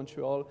whole,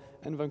 Montreal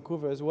and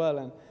Vancouver as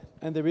well.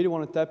 And they really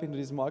want to tap into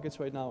these markets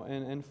right now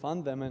and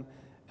fund them.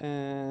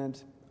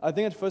 And I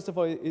think that first of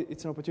all,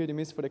 it's an opportunity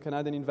missed for the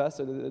Canadian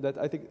investor that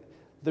I think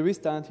there is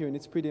talent here, and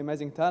it's pretty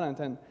amazing talent,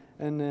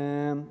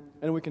 and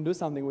we can do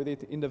something with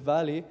it in the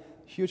Valley.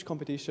 Huge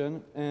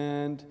competition,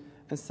 and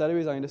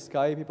salaries are in the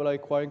sky. People are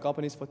acquiring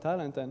companies for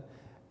talent,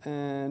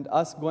 and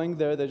us going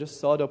there, they just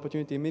saw the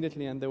opportunity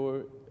immediately, and they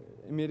were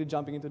immediately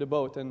jumping into the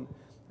boat. And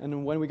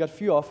when we got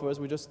few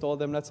offers, we just told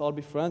them, let's all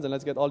be friends and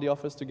let's get all the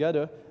offers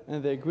together,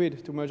 and they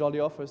agreed to merge all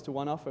the offers to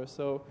one offer.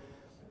 So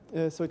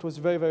it was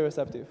very, very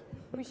receptive.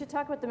 We should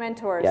talk about the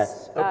mentors.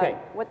 Yes, okay.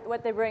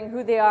 What they bring,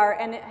 who they are,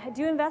 and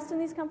do you invest in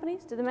these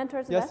companies? Do the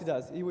mentors invest? Yes, he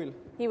does. He will.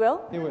 He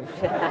will? He will.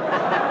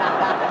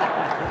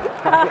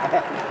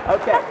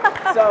 Okay,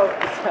 so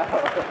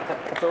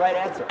that's the right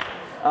answer.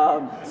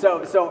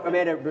 So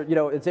Amanda, you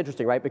know, it's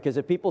interesting, right? Because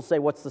if people say,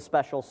 what's the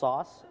special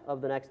sauce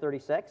of the Next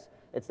 36?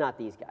 It's not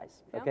these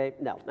guys, okay?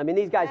 No. I mean,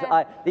 these guys,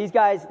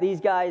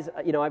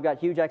 you know, I've got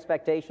huge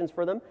expectations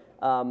for them.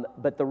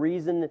 But the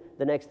reason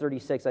the Next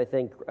 36, I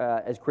think,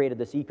 has created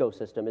this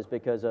ecosystem is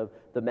because of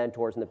the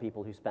mentors and the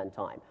people who spend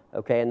time,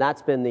 okay? And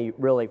that's been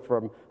really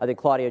from, I think,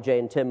 Claudia, Jay,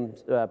 and Tim,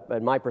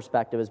 and my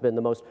perspective, has been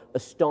the most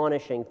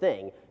astonishing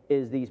thing,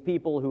 is these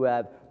people who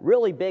have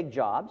really big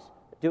jobs,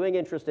 doing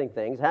interesting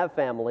things, have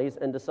families,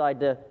 and decide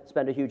to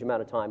spend a huge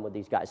amount of time with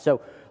these guys.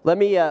 So let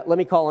me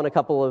call on a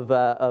couple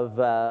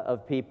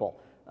of people.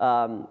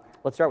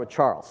 Let's start with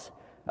Charles.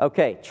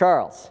 Okay,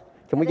 Charles,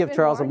 can we give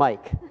Charles a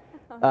mic?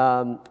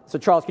 So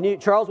Charles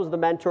was the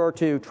mentor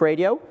to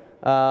Tradio.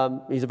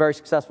 He's a very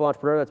successful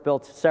entrepreneur that's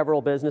built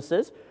several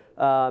businesses.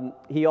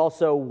 He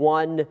also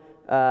won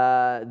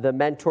the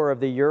Mentor of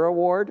the Year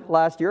award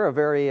last year, a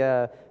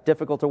very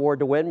difficult award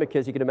to win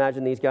because you can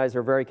imagine these guys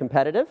are very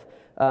competitive.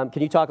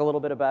 Can you talk a little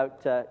bit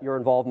about your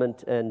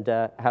involvement and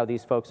how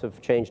these folks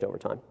have changed over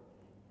time?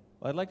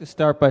 Well, I'd like to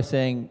start by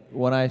saying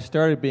when I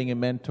started being a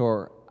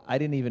mentor, I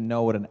didn't even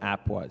know what an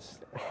app was.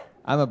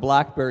 I'm a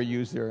BlackBerry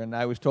user, and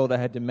I was told I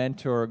had to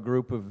mentor a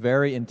group of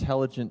very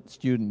intelligent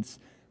students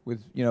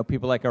with, you know,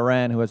 people like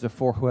Iran, who had a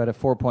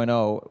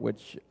 4.0,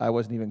 which I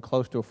wasn't even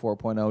close to a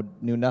 4.0,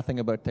 knew nothing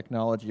about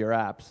technology or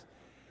apps.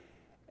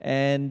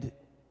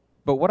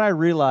 But what I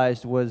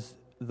realized was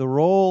the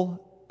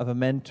role of a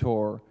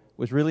mentor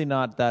was really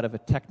not that of a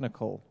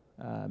technical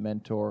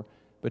mentor,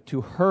 but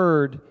to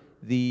herd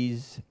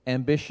these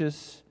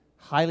ambitious,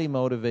 highly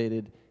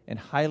motivated, and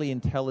highly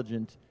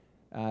intelligent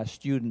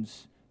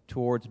students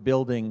towards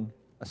building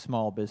a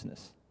small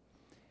business.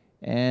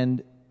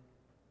 And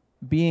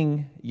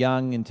being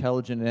young,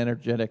 intelligent, and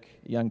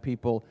energetic young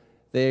people,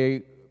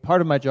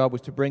 part of my job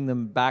was to bring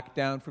them back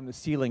down from the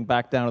ceiling,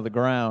 back down to the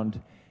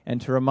ground,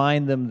 and to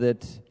remind them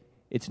that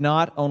it's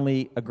not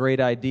only a great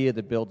idea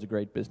that builds a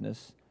great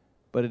business,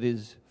 but it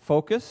is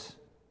focus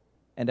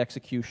and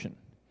execution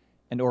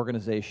and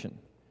organization.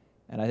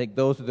 And I think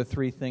those are the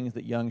three things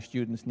that young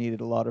students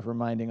needed a lot of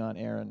reminding on,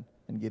 Aaron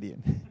and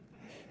Gideon.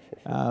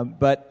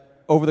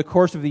 But over the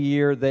course of the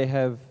year, they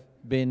have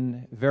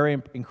been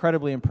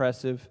incredibly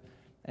impressive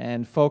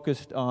and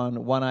focused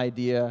on one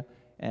idea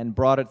and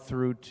brought it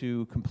through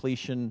to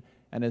completion.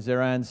 And as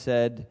Aaron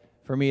said,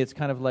 for me, it's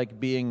kind of like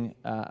being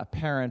a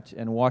parent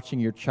and watching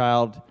your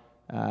child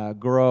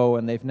grow.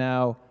 And they've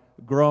now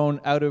grown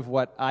out of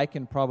what I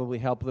can probably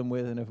help them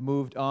with and have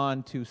moved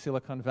on to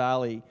Silicon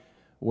Valley,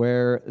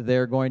 where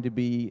they're going to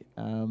be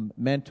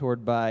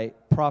mentored by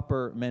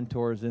proper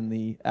mentors in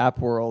the app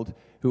world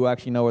who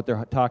actually know what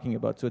they're talking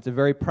about. So it's a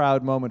very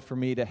proud moment for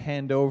me to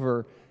hand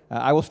over.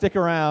 I will stick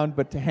around,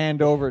 but to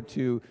hand over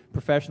to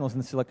professionals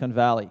in Silicon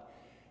Valley.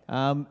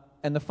 And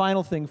the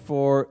final thing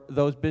for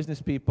those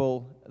business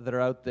people that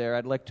are out there,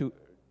 I'd like to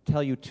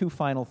tell you two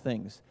final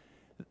things.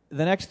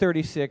 The Next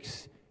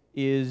 36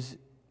 is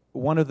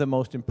one of the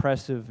most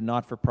impressive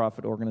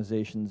not-for-profit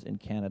organizations in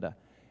Canada.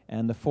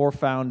 And the 4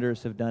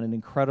 founders have done an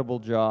incredible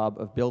job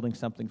of building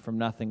something from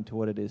nothing to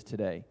what it is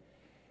today.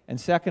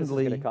 And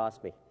secondly... This is going to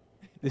cost me.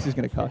 This is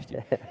going to cost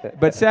you.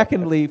 But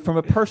secondly, from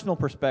a personal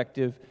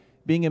perspective,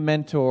 being a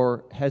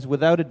mentor has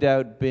without a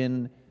doubt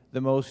been the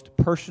most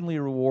personally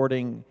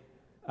rewarding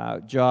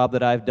job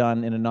that I've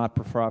done in a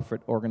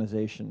not-for-profit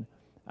organization.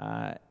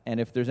 And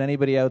if there's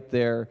anybody out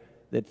there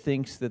that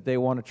thinks that they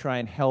want to try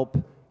and help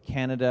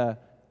Canada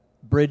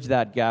bridge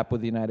that gap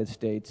with the United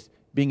States,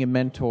 being a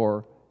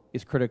mentor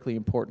is critically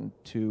important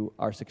to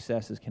our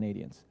success as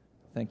Canadians.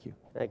 Thank you.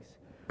 Thanks.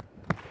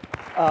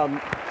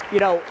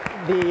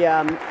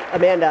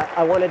 Amanda,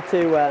 I wanted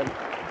to,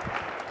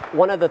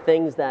 one of the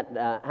things that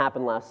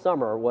happened last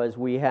summer was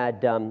we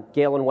had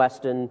Galen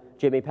Weston,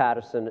 Jimmy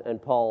Pattison,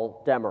 and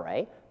Paul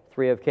Desmarais,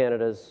 3 of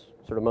Canada's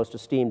sort of most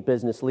esteemed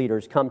business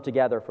leaders, come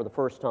together for the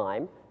first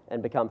time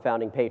and become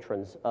founding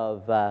patrons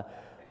of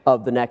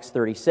the Next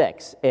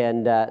 36.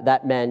 And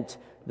that meant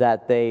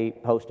that they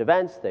host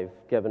events, they've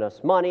given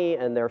us money,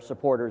 and they're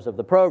supporters of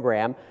the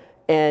program.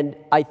 And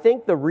I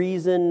think the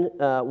reason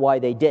why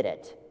they did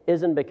it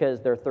isn't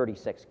because there are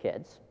 36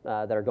 kids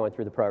that are going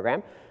through the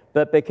program,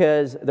 but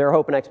because their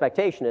hope and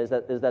expectation is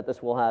that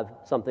this will have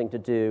something to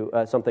do,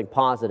 something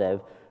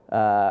positive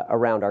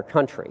around our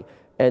country.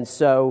 And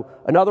so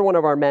another one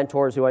of our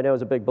mentors, who I know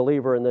is a big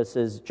believer in this,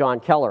 is John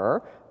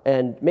Kelleher.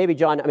 And maybe,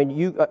 John, I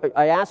mean,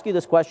 I ask you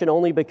this question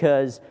only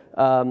because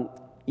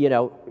you're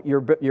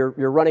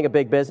running a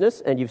big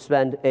business and you've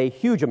spent a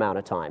huge amount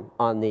of time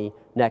on the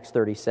Next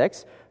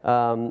 36.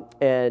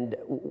 And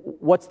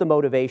what's the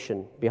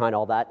motivation behind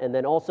all that? And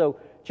then also,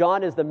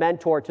 John is the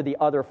mentor to the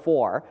other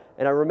 4.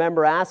 And I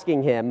remember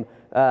asking him,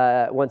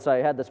 once I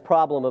had this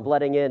problem of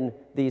letting in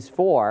these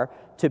 4,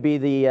 to be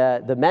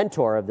the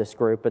mentor of this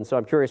group. And so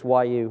I'm curious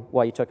why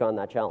you took on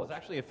that challenge. Well,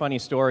 it's actually a funny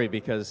story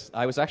because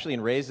I was actually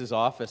in Reza's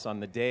office on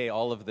the day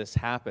all of this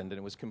happened, and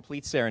it was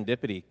complete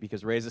serendipity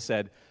because Reza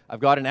said, I've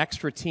got an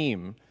extra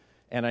team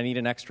and I need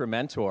an extra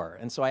mentor.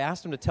 And so I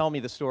asked him to tell me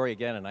the story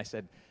again, and I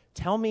said,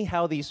 tell me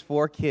how these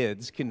 4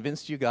 kids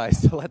convinced you guys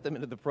to let them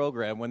into the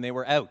program when they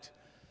were out.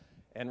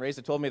 And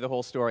Reza told me the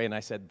whole story, and I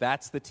said,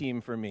 that's the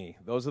team for me.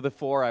 Those are the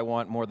 4 I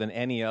want more than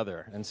any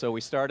other. And so we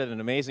started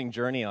an amazing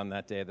journey on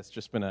that day that's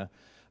just been a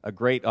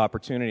great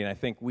opportunity. And I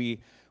think we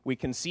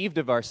conceived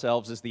of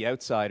ourselves as the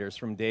outsiders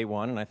from day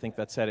one, and I think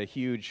that's had been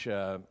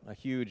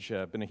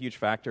a huge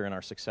factor in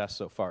our success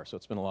so far. So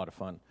it's been a lot of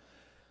fun.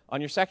 On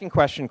your second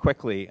question,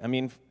 quickly, I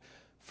mean,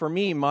 for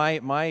me,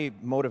 my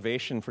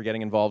motivation for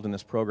getting involved in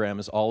this program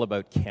is all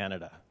about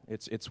Canada.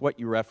 It's what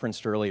you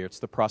referenced earlier. It's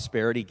the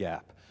prosperity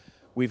gap.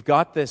 We've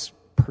got this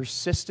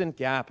persistent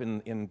gap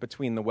in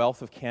between the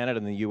wealth of Canada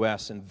and the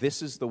U.S., and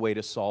this is the way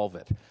to solve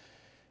it.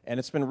 And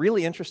it's been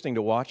really interesting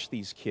to watch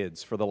these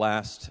kids for the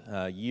last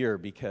year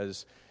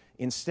because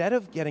instead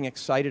of getting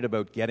excited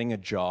about getting a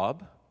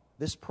job,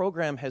 this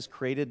program has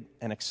created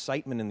an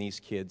excitement in these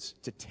kids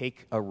to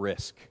take a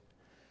risk.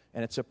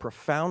 And it's a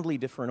profoundly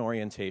different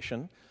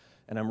orientation,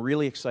 and I'm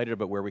really excited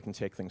about where we can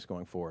take things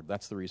going forward.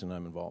 That's the reason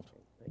I'm involved.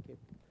 Thank you.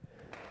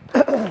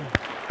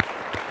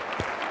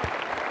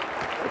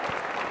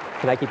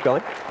 Can I keep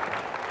going?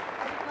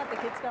 Let the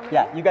kids come in.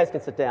 Yeah, you guys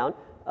can sit down.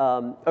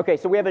 Okay,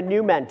 so we have a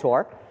new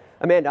mentor.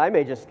 Amanda, I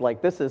may just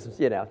this is,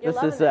 this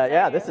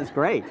is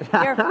great.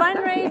 You're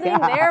fundraising,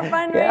 they're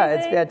fundraising. Yeah,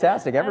 it's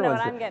fantastic. Everyone's,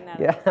 I don't know what I'm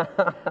getting out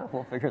of it.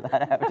 We'll figure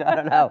that out. I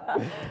don't know.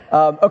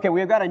 Okay,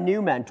 we've got a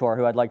new mentor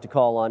who I'd like to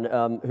call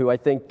on, who I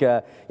think,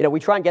 we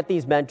try and get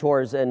these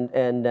mentors and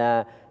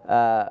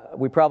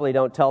we probably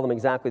don't tell them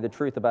exactly the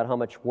truth about how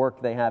much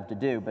work they have to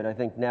do, but I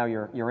think now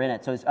you're in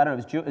it. So I don't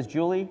know, is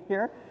Julie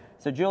here?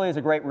 So Julie is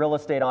a great real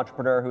estate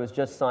entrepreneur who has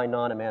just signed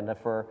on, Amanda,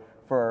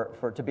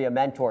 to be a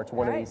mentor to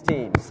one of these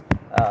teams.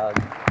 I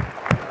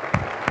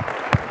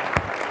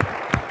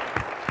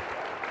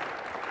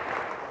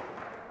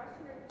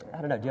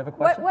don't know. Do you have a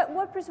question?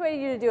 What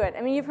persuaded you to do it?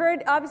 I mean, you've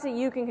heard, obviously,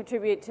 you can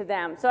contribute to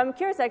them. So I'm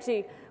curious,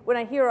 actually, when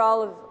I hear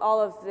all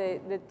of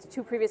the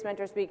 2 previous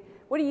mentors speak,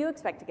 what do you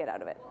expect to get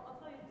out of it? Well, I'll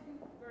tell you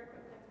 2 very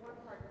quick things. One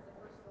part is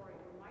the first story.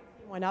 When my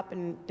team went up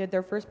and did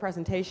their first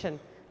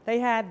presentation, they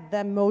had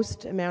the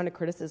most amount of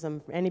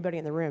criticism from anybody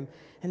in the room.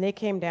 And they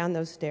came down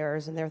those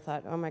stairs and they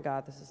thought, oh my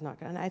God, this is not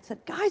good. And I said,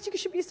 guys, you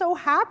should be so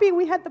happy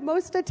we had the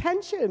most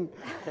attention.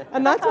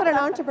 And that's what an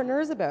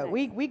entrepreneur is about.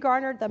 We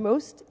garnered the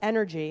most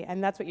energy,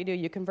 and that's what you do.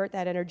 You convert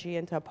that energy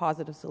into a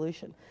positive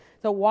solution.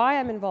 So why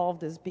I'm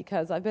involved is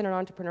because I've been an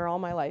entrepreneur all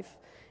my life.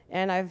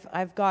 And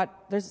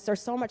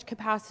there's so much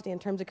capacity in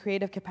terms of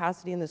creative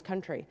capacity in this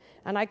country.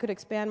 And I could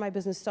expand my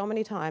business so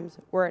many times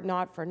were it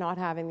not for not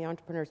having the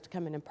entrepreneurs to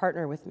come in and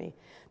partner with me.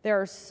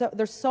 There's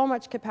so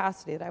much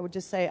capacity that I would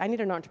just say, I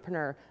need an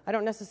entrepreneur. I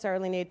don't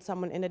necessarily need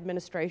someone in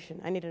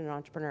administration. I need an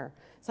entrepreneur.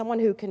 Someone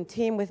who can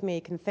team with me,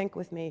 can think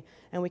with me,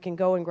 and we can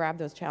go and grab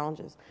those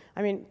challenges.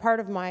 I mean, part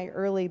of my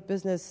early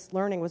business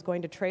learning was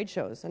going to trade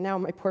shows, and now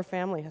my poor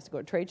family has to go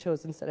to trade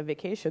shows instead of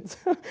vacations.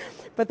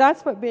 But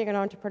that's what being an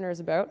entrepreneur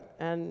is about,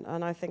 and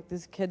I think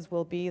these kids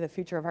will be the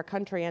future of our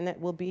country, and it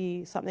will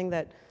be something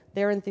that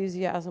their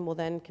enthusiasm will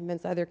then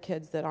convince other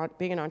kids that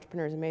being an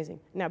entrepreneur is amazing.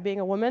 Now, being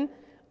a woman,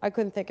 I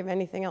couldn't think of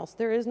anything else.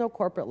 There is no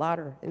corporate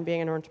ladder in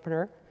being an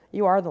entrepreneur.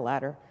 You are the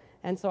ladder.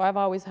 And so I've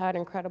always had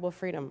incredible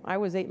freedom. I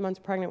was 8 months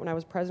pregnant when I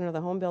was president of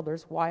the Home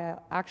Builders, why I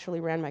actually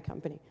ran my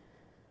company.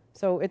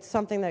 So it's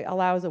something that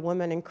allows a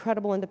woman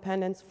incredible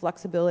independence,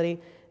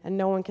 flexibility, and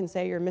no one can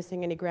say you're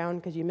missing any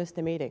ground because you missed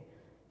a meeting,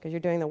 because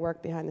you're doing the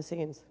work behind the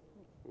scenes.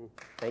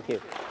 Thank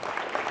you.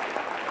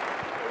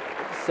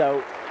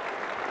 So,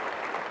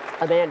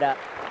 Amanda,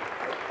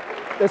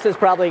 this is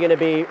probably going to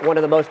be one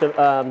of the most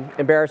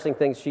embarrassing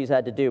things she's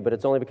had to do, but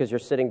it's only because you're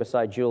sitting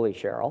beside Julie,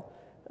 Cheryl.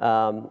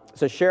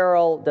 So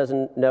Cheryl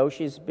doesn't know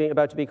she's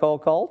about to be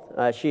cold called.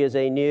 She is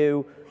a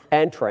new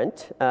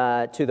entrant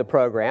to the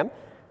program.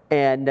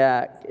 And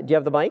do you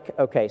have the mic?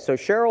 Okay, so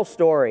Cheryl's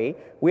story,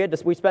 we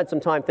spent some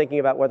time thinking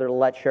about whether to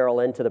let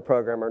Cheryl into the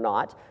program or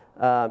not.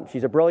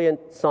 She's a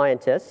brilliant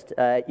scientist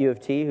at U of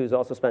T who's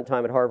also spent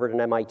time at Harvard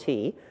and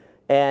MIT.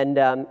 And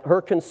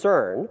her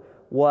concern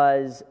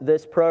was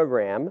this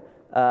program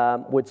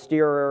would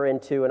steer her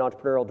into an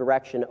entrepreneurial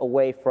direction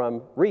away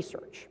from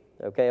research,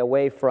 okay,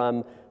 away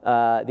from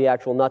the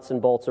actual nuts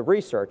and bolts of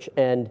research.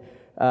 And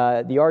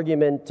the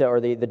argument or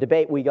the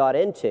debate we got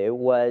into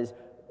was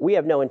we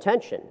have no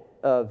intention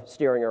of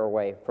steering her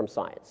away from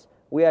science.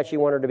 We actually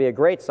want her to be a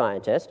great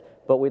scientist,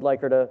 but we'd like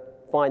her to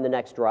find the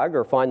next drug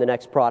or find the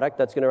next product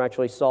that's going to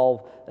actually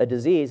solve a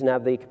disease and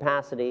have the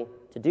capacity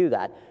to do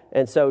that.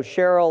 And so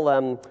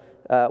Cheryl,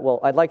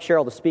 I'd like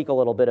Cheryl to speak a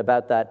little bit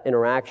about that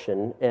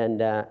interaction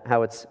and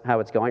how it's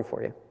going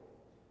for you.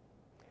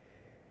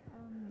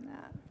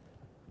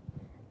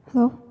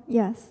 Hello.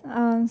 Yes.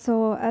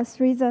 So as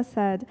Reza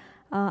said,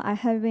 I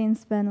have been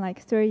spent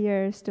like 3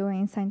 years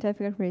doing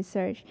scientific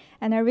research,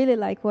 and I really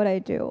like what I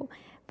do.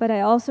 But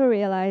I also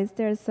realize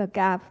there's a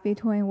gap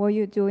between what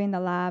you do in the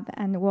lab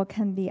and what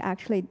can be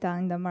actually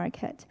done in the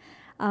market.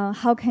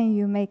 How can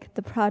you make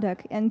the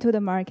product into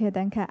the market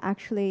and can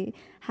actually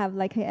have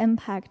like an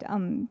impact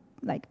on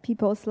like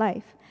people's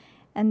life?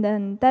 And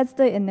then that's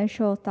the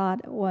initial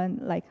thought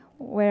when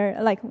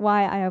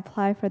why I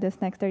apply for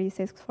this Next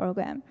 36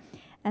 program.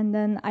 And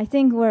then I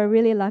think we're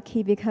really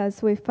lucky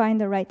because we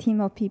find the right team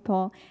of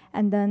people.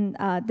 And then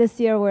this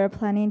year we're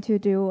planning to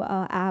do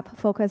an app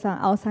focused on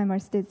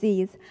Alzheimer's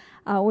disease.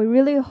 We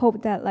really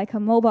hope that like a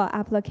mobile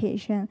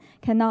application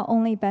can not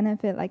only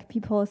benefit like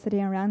people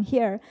sitting around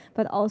here,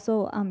 but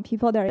also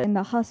people that are in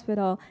the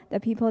hospital, the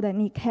people that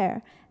need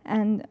care.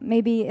 And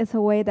maybe it's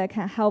a way that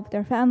can help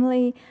their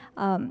family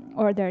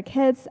or their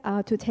kids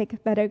to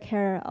take better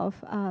care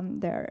of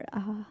their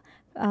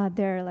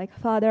like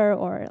father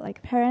or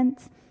like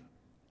parents.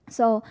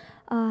 So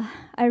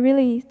I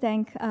really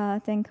thank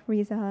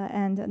Reza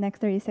and the Next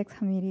 36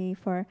 committee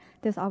for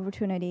this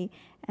opportunity,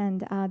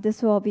 and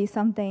this will be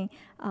something.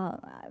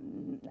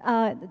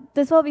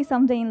 This will be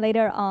something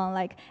later on.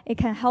 Like it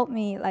can help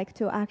me, like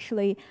to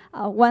actually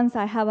once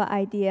I have an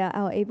idea,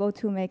 I'll able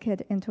to make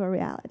it into a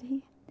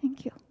reality.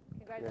 Thank you.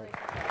 Congratulations.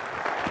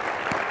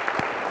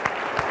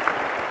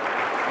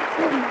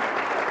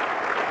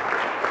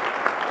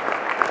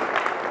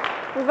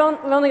 We've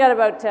only got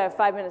about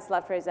 5 minutes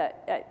left, Reza.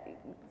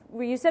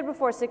 You said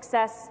before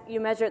success, you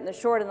measure it in the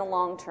short and the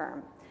long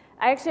term.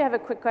 I actually have a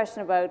quick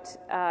question about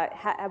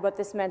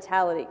this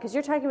mentality, because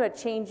you're talking about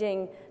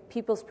changing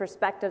people's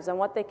perspectives on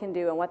what they can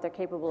do and what they're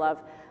capable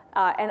of.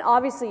 And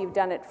obviously you've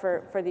done it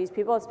for these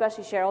people,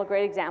 especially Cheryl,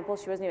 great example.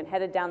 She wasn't even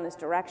headed down this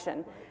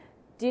direction.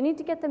 Do you need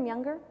to get them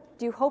younger?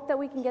 Do you hope that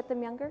we can get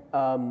them younger?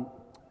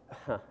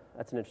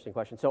 That's an interesting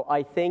question. So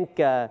I think...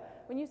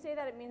 when you say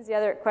that, it means the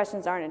other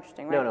questions aren't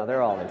interesting, right? No,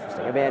 they're all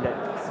interesting.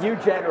 Amanda, you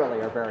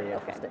generally are very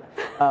interesting.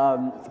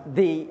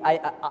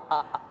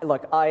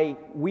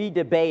 We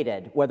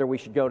debated whether we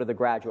should go to the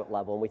graduate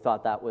level, and we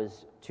thought that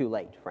was too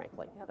late,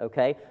 frankly. Yep.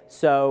 Okay?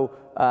 So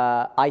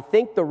I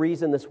think the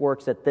reason this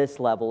works at this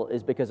level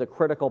is because a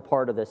critical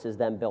part of this is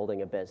them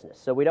building a business.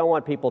 So we don't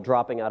want people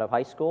dropping out of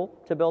high school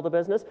to build a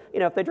business. You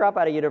know, if they drop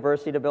out of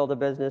university to build a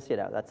business, you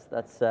know,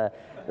 that's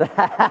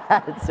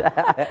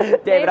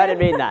David, I didn't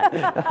mean that.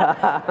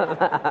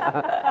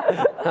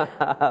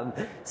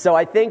 So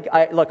I think,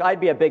 look, I'd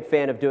be a big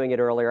fan of doing it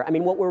earlier. I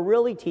mean, what we're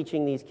really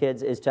teaching these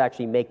kids is to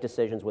actually make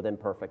decisions with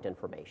imperfect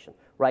information,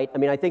 right? I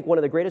mean, I think one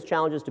of the greatest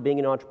challenges to being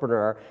an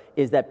entrepreneur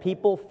is that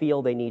people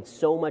feel they need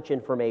so much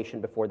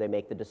information before they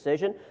make the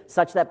decision,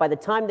 such that by the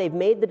time they've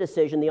made the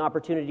decision, the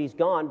opportunity's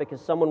gone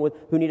because someone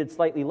who needed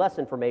slightly less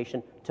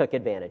information took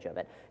advantage of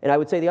it. And I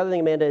would say the other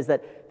thing, Amanda, is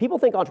that people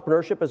think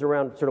entrepreneurship is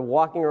around sort of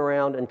walking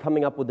around and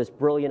coming up with this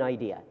brilliant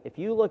idea. If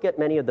you look at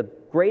many of the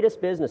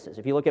greatest businesses,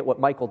 if you look at what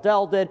Michael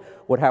Dell did,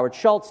 what Howard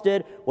Schultz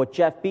did, what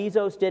Jeff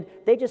Bezos did,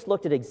 they just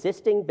looked at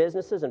existing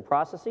businesses and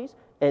processes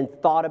and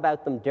thought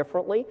about them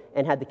differently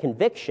and had the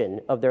conviction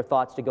of their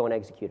thoughts to go and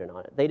execute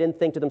on it. They didn't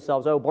think to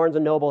themselves, oh, Barnes &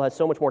 Noble has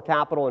so much more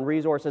capital and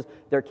resources,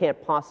 there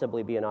can't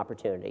possibly be an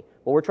opportunity.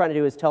 What we're trying to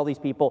do is tell these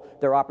people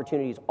there are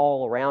opportunities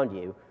all around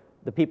you.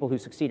 The people who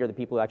succeed are the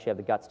people who actually have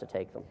the guts to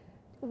take them.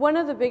 One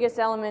of the biggest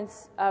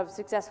elements of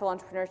successful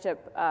entrepreneurship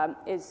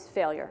is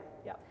failure.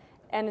 Yeah.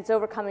 And it's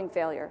overcoming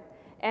failure.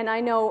 And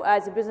I know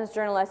as a business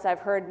journalist, I've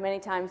heard many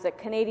times that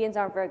Canadians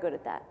aren't very good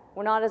at that.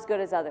 We're not as good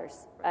as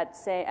others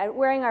at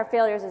wearing our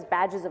failures as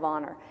badges of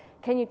honor.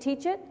 Can you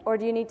teach it, or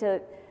do you need to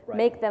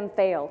make them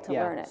fail to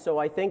learn it? So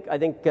I think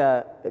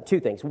two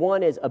things.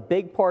 One is a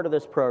big part of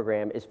this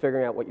program is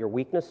figuring out what your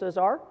weaknesses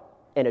are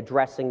and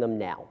addressing them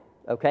now.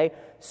 Okay?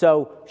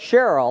 So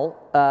Cheryl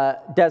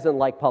doesn't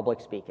like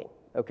public speaking.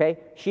 Okay?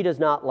 She does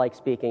not like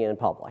speaking in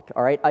public,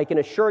 all right? I can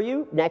assure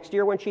you, next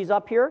year when she's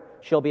up here,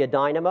 she'll be a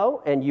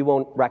dynamo and you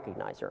won't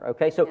recognize her,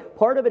 okay? So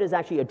part of it is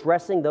actually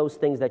addressing those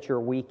things that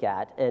you're weak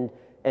at and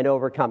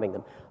overcoming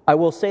them. I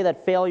will say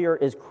that failure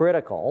is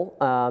critical,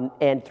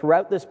 and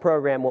throughout this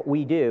program, what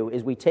we do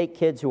is we take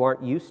kids who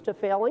aren't used to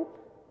failing,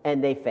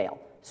 and they fail.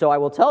 So I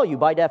will tell you,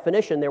 by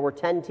definition, there were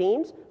 10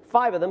 teams,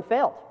 5 of them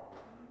failed.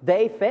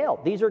 They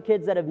failed. These are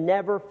kids that have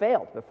never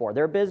failed before.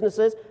 Their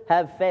businesses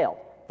have failed.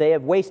 They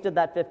have wasted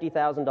that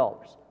 $50,000,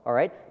 all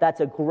right?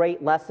 That's a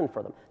great lesson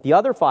for them. The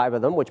other 5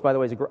 of them, which, by the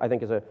way, I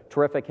think is a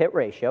terrific hit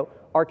ratio,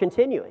 are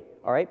continuing,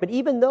 all right? But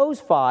even those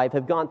 5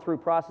 have gone through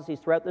processes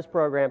throughout this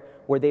program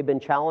where they've been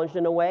challenged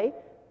in a way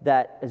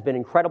that has been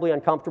incredibly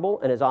uncomfortable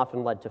and has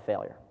often led to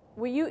failure.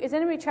 Is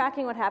anybody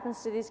tracking what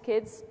happens to these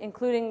kids,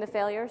 including the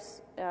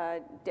failures,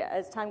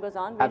 as time goes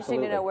on? It'd be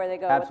interesting to know where they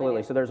go.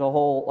 Absolutely. So there's a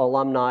whole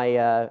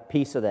alumni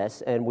piece of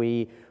this, and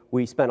we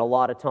spend a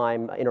lot of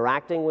time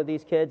interacting with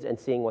these kids and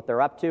seeing what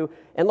they're up to.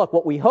 And look,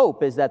 what we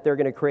hope is that they're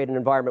going to create an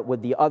environment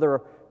with the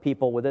other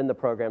people within the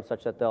program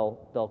such that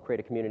they'll create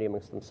a community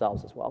amongst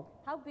themselves as well.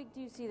 How big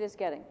do you see this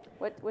getting?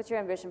 What's your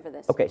ambition for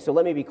this? Okay, so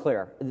let me be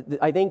clear.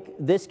 I think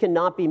this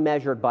cannot be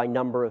measured by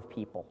number of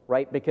people,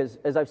 right? Because,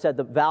 as I've said,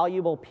 the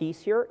valuable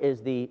piece here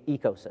is the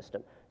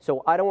ecosystem.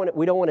 So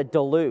we don't want to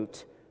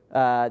dilute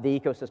the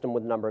ecosystem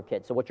with the number of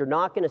kids. So what you're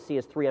not going to see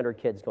is 300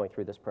 kids going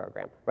through this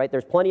program, right?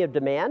 There's plenty of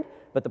demand,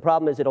 but the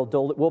problem is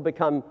we'll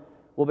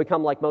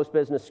become like most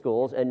business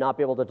schools and not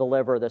be able to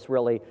deliver this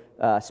really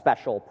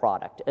special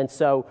product. And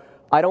so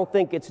I don't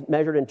think it's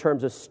measured in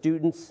terms of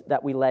students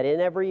that we let in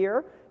every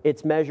year.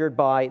 It's measured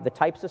by the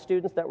types of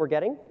students that we're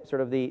getting,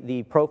 sort of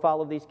the profile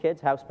of these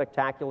kids, how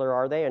spectacular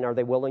are they, and are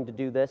they willing to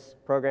do this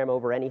program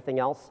over anything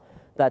else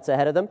that's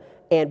ahead of them,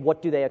 and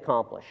what do they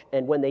accomplish?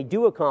 And when they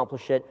do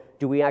accomplish it,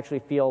 do we actually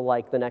feel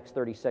like the next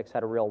 36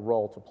 had a real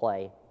role to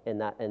play in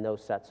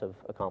those sets of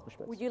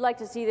accomplishments? Would you like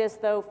to see this,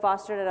 though,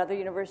 fostered at other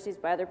universities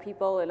by other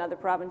people in other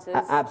provinces?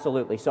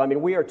 Absolutely. So, I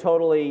mean, we are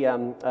totally,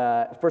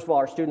 first of all,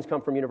 our students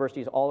come from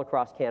universities all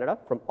across Canada,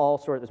 from all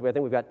sorts. I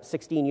think we've got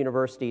 16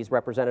 universities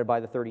represented by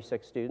the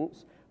 36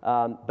 students.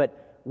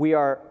 But we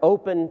are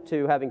open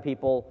to having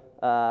people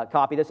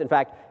copy this. In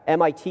fact,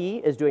 MIT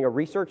is doing a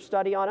research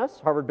study on us.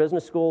 Harvard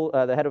Business School,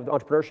 the head of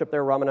entrepreneurship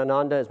there, Raman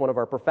Ananda, is one of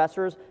our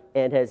professors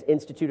and has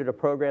instituted a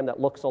program that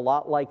looks a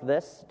lot like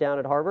this down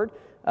at Harvard.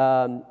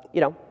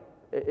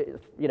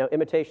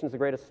 Imitation is the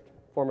greatest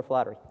form of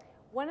flattery.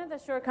 One of the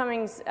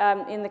shortcomings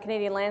in the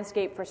Canadian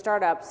landscape for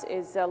startups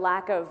is a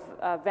lack of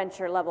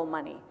venture-level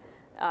money.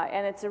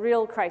 And it's a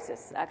real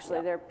crisis, actually.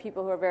 Yeah. There are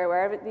people who are very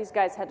aware of it. These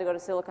guys had to go to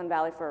Silicon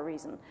Valley for a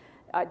reason.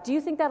 Do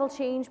you think that'll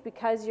change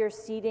because you're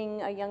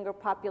seeding a younger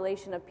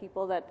population of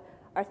people that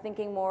are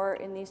thinking more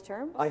in these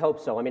terms? I hope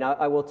so. I mean,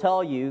 I will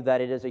tell you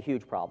that it is a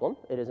huge problem.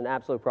 It is an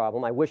absolute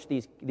problem. I wish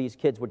these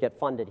kids would get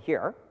funded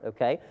here,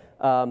 okay?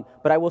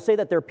 But I will say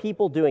that there are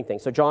people doing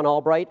things. So John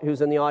Albright,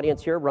 who's in the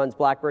audience here, runs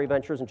BlackBerry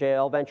Ventures and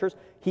JL Ventures.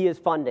 He is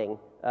funding.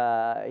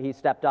 He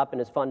stepped up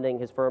and is funding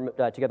his firm,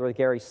 together with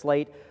Gary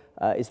Slate,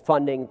 is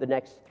funding the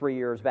next 3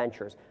 years'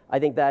 ventures. I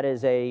think that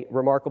is a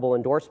remarkable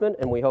endorsement,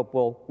 and we hope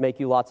will make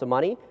you lots of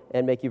money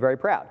and make you very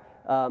proud.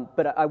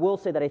 But I will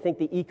say that I think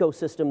the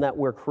ecosystem that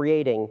we're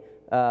creating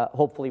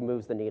hopefully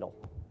moves the needle.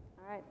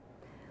 All right.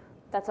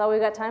 That's all we've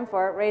got time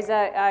for.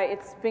 Reza,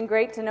 it's been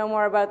great to know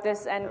more about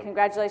this, and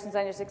congratulations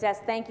on your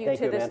success. Thank you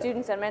to the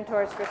students and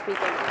mentors for speaking.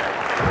 Thanks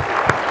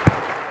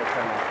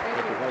very much. Thank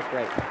you. That was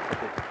great.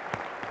 Thank you.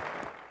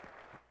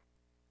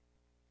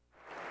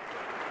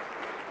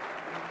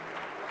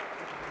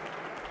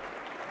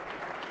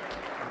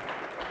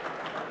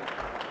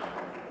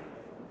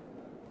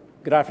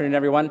 Good afternoon,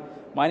 everyone.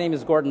 My name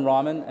is Gordon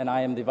Rahman, and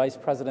I am the Vice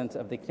President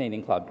of the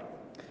Canadian Club.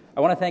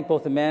 I want to thank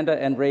both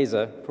Amanda and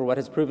Reza for what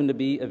has proven to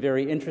be a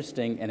very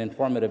interesting and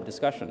informative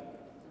discussion.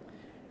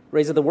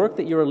 Reza, the work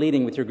that you are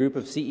leading with your group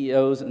of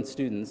CEOs and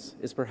students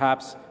is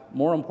perhaps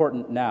more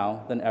important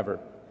now than ever.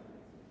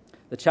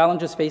 The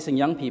challenges facing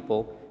young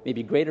people may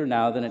be greater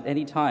now than at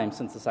any time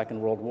since the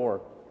Second World War.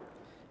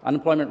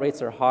 Unemployment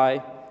rates are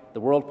high. The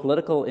world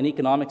political and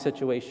economic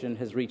situation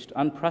has reached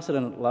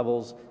unprecedented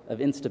levels of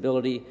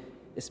instability,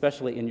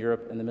 especially in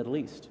Europe and the Middle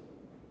East.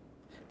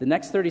 The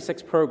Next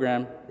 36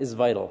 program is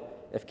vital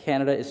if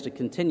Canada is to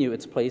continue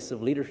its place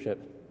of leadership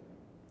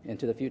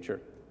into the future.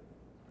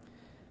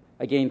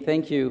 Again,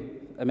 thank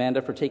you,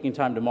 Amanda, for taking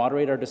time to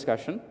moderate our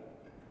discussion.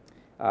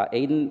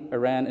 Aidan,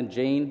 Iran, and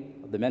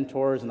Jane, the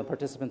mentors and the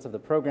participants of the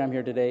program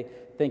here today,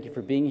 thank you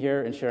for being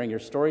here and sharing your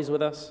stories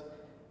with us.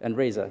 And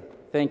Reza,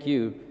 thank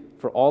you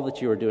for all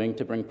that you are doing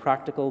to bring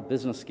practical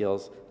business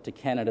skills to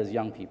Canada's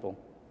young people.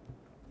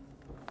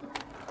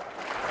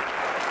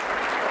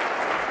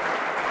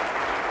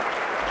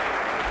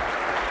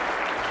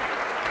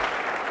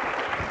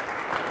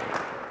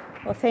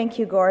 Well, thank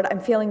you, Gord. I'm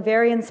feeling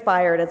very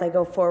inspired as I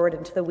go forward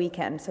into the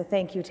weekend, so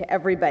thank you to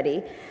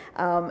everybody,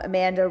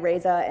 Amanda,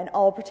 Reza, and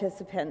all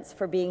participants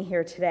for being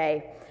here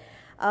today.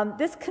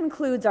 This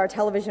concludes our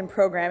television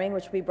programming,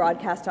 which will be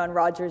broadcast on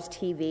Rogers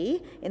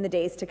TV in the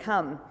days to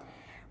come.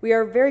 We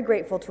are very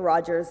grateful to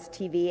Rogers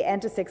TV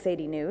and to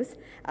 680 News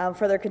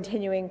for their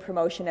continuing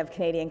promotion of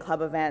Canadian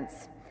Club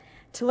events.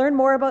 To learn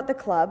more about the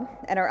club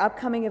and our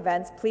upcoming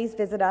events, please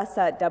visit us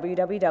at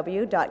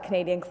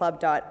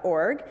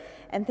www.canadianclub.org.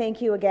 And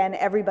thank you again,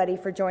 everybody,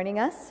 for joining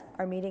us.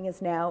 Our meeting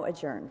is now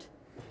adjourned.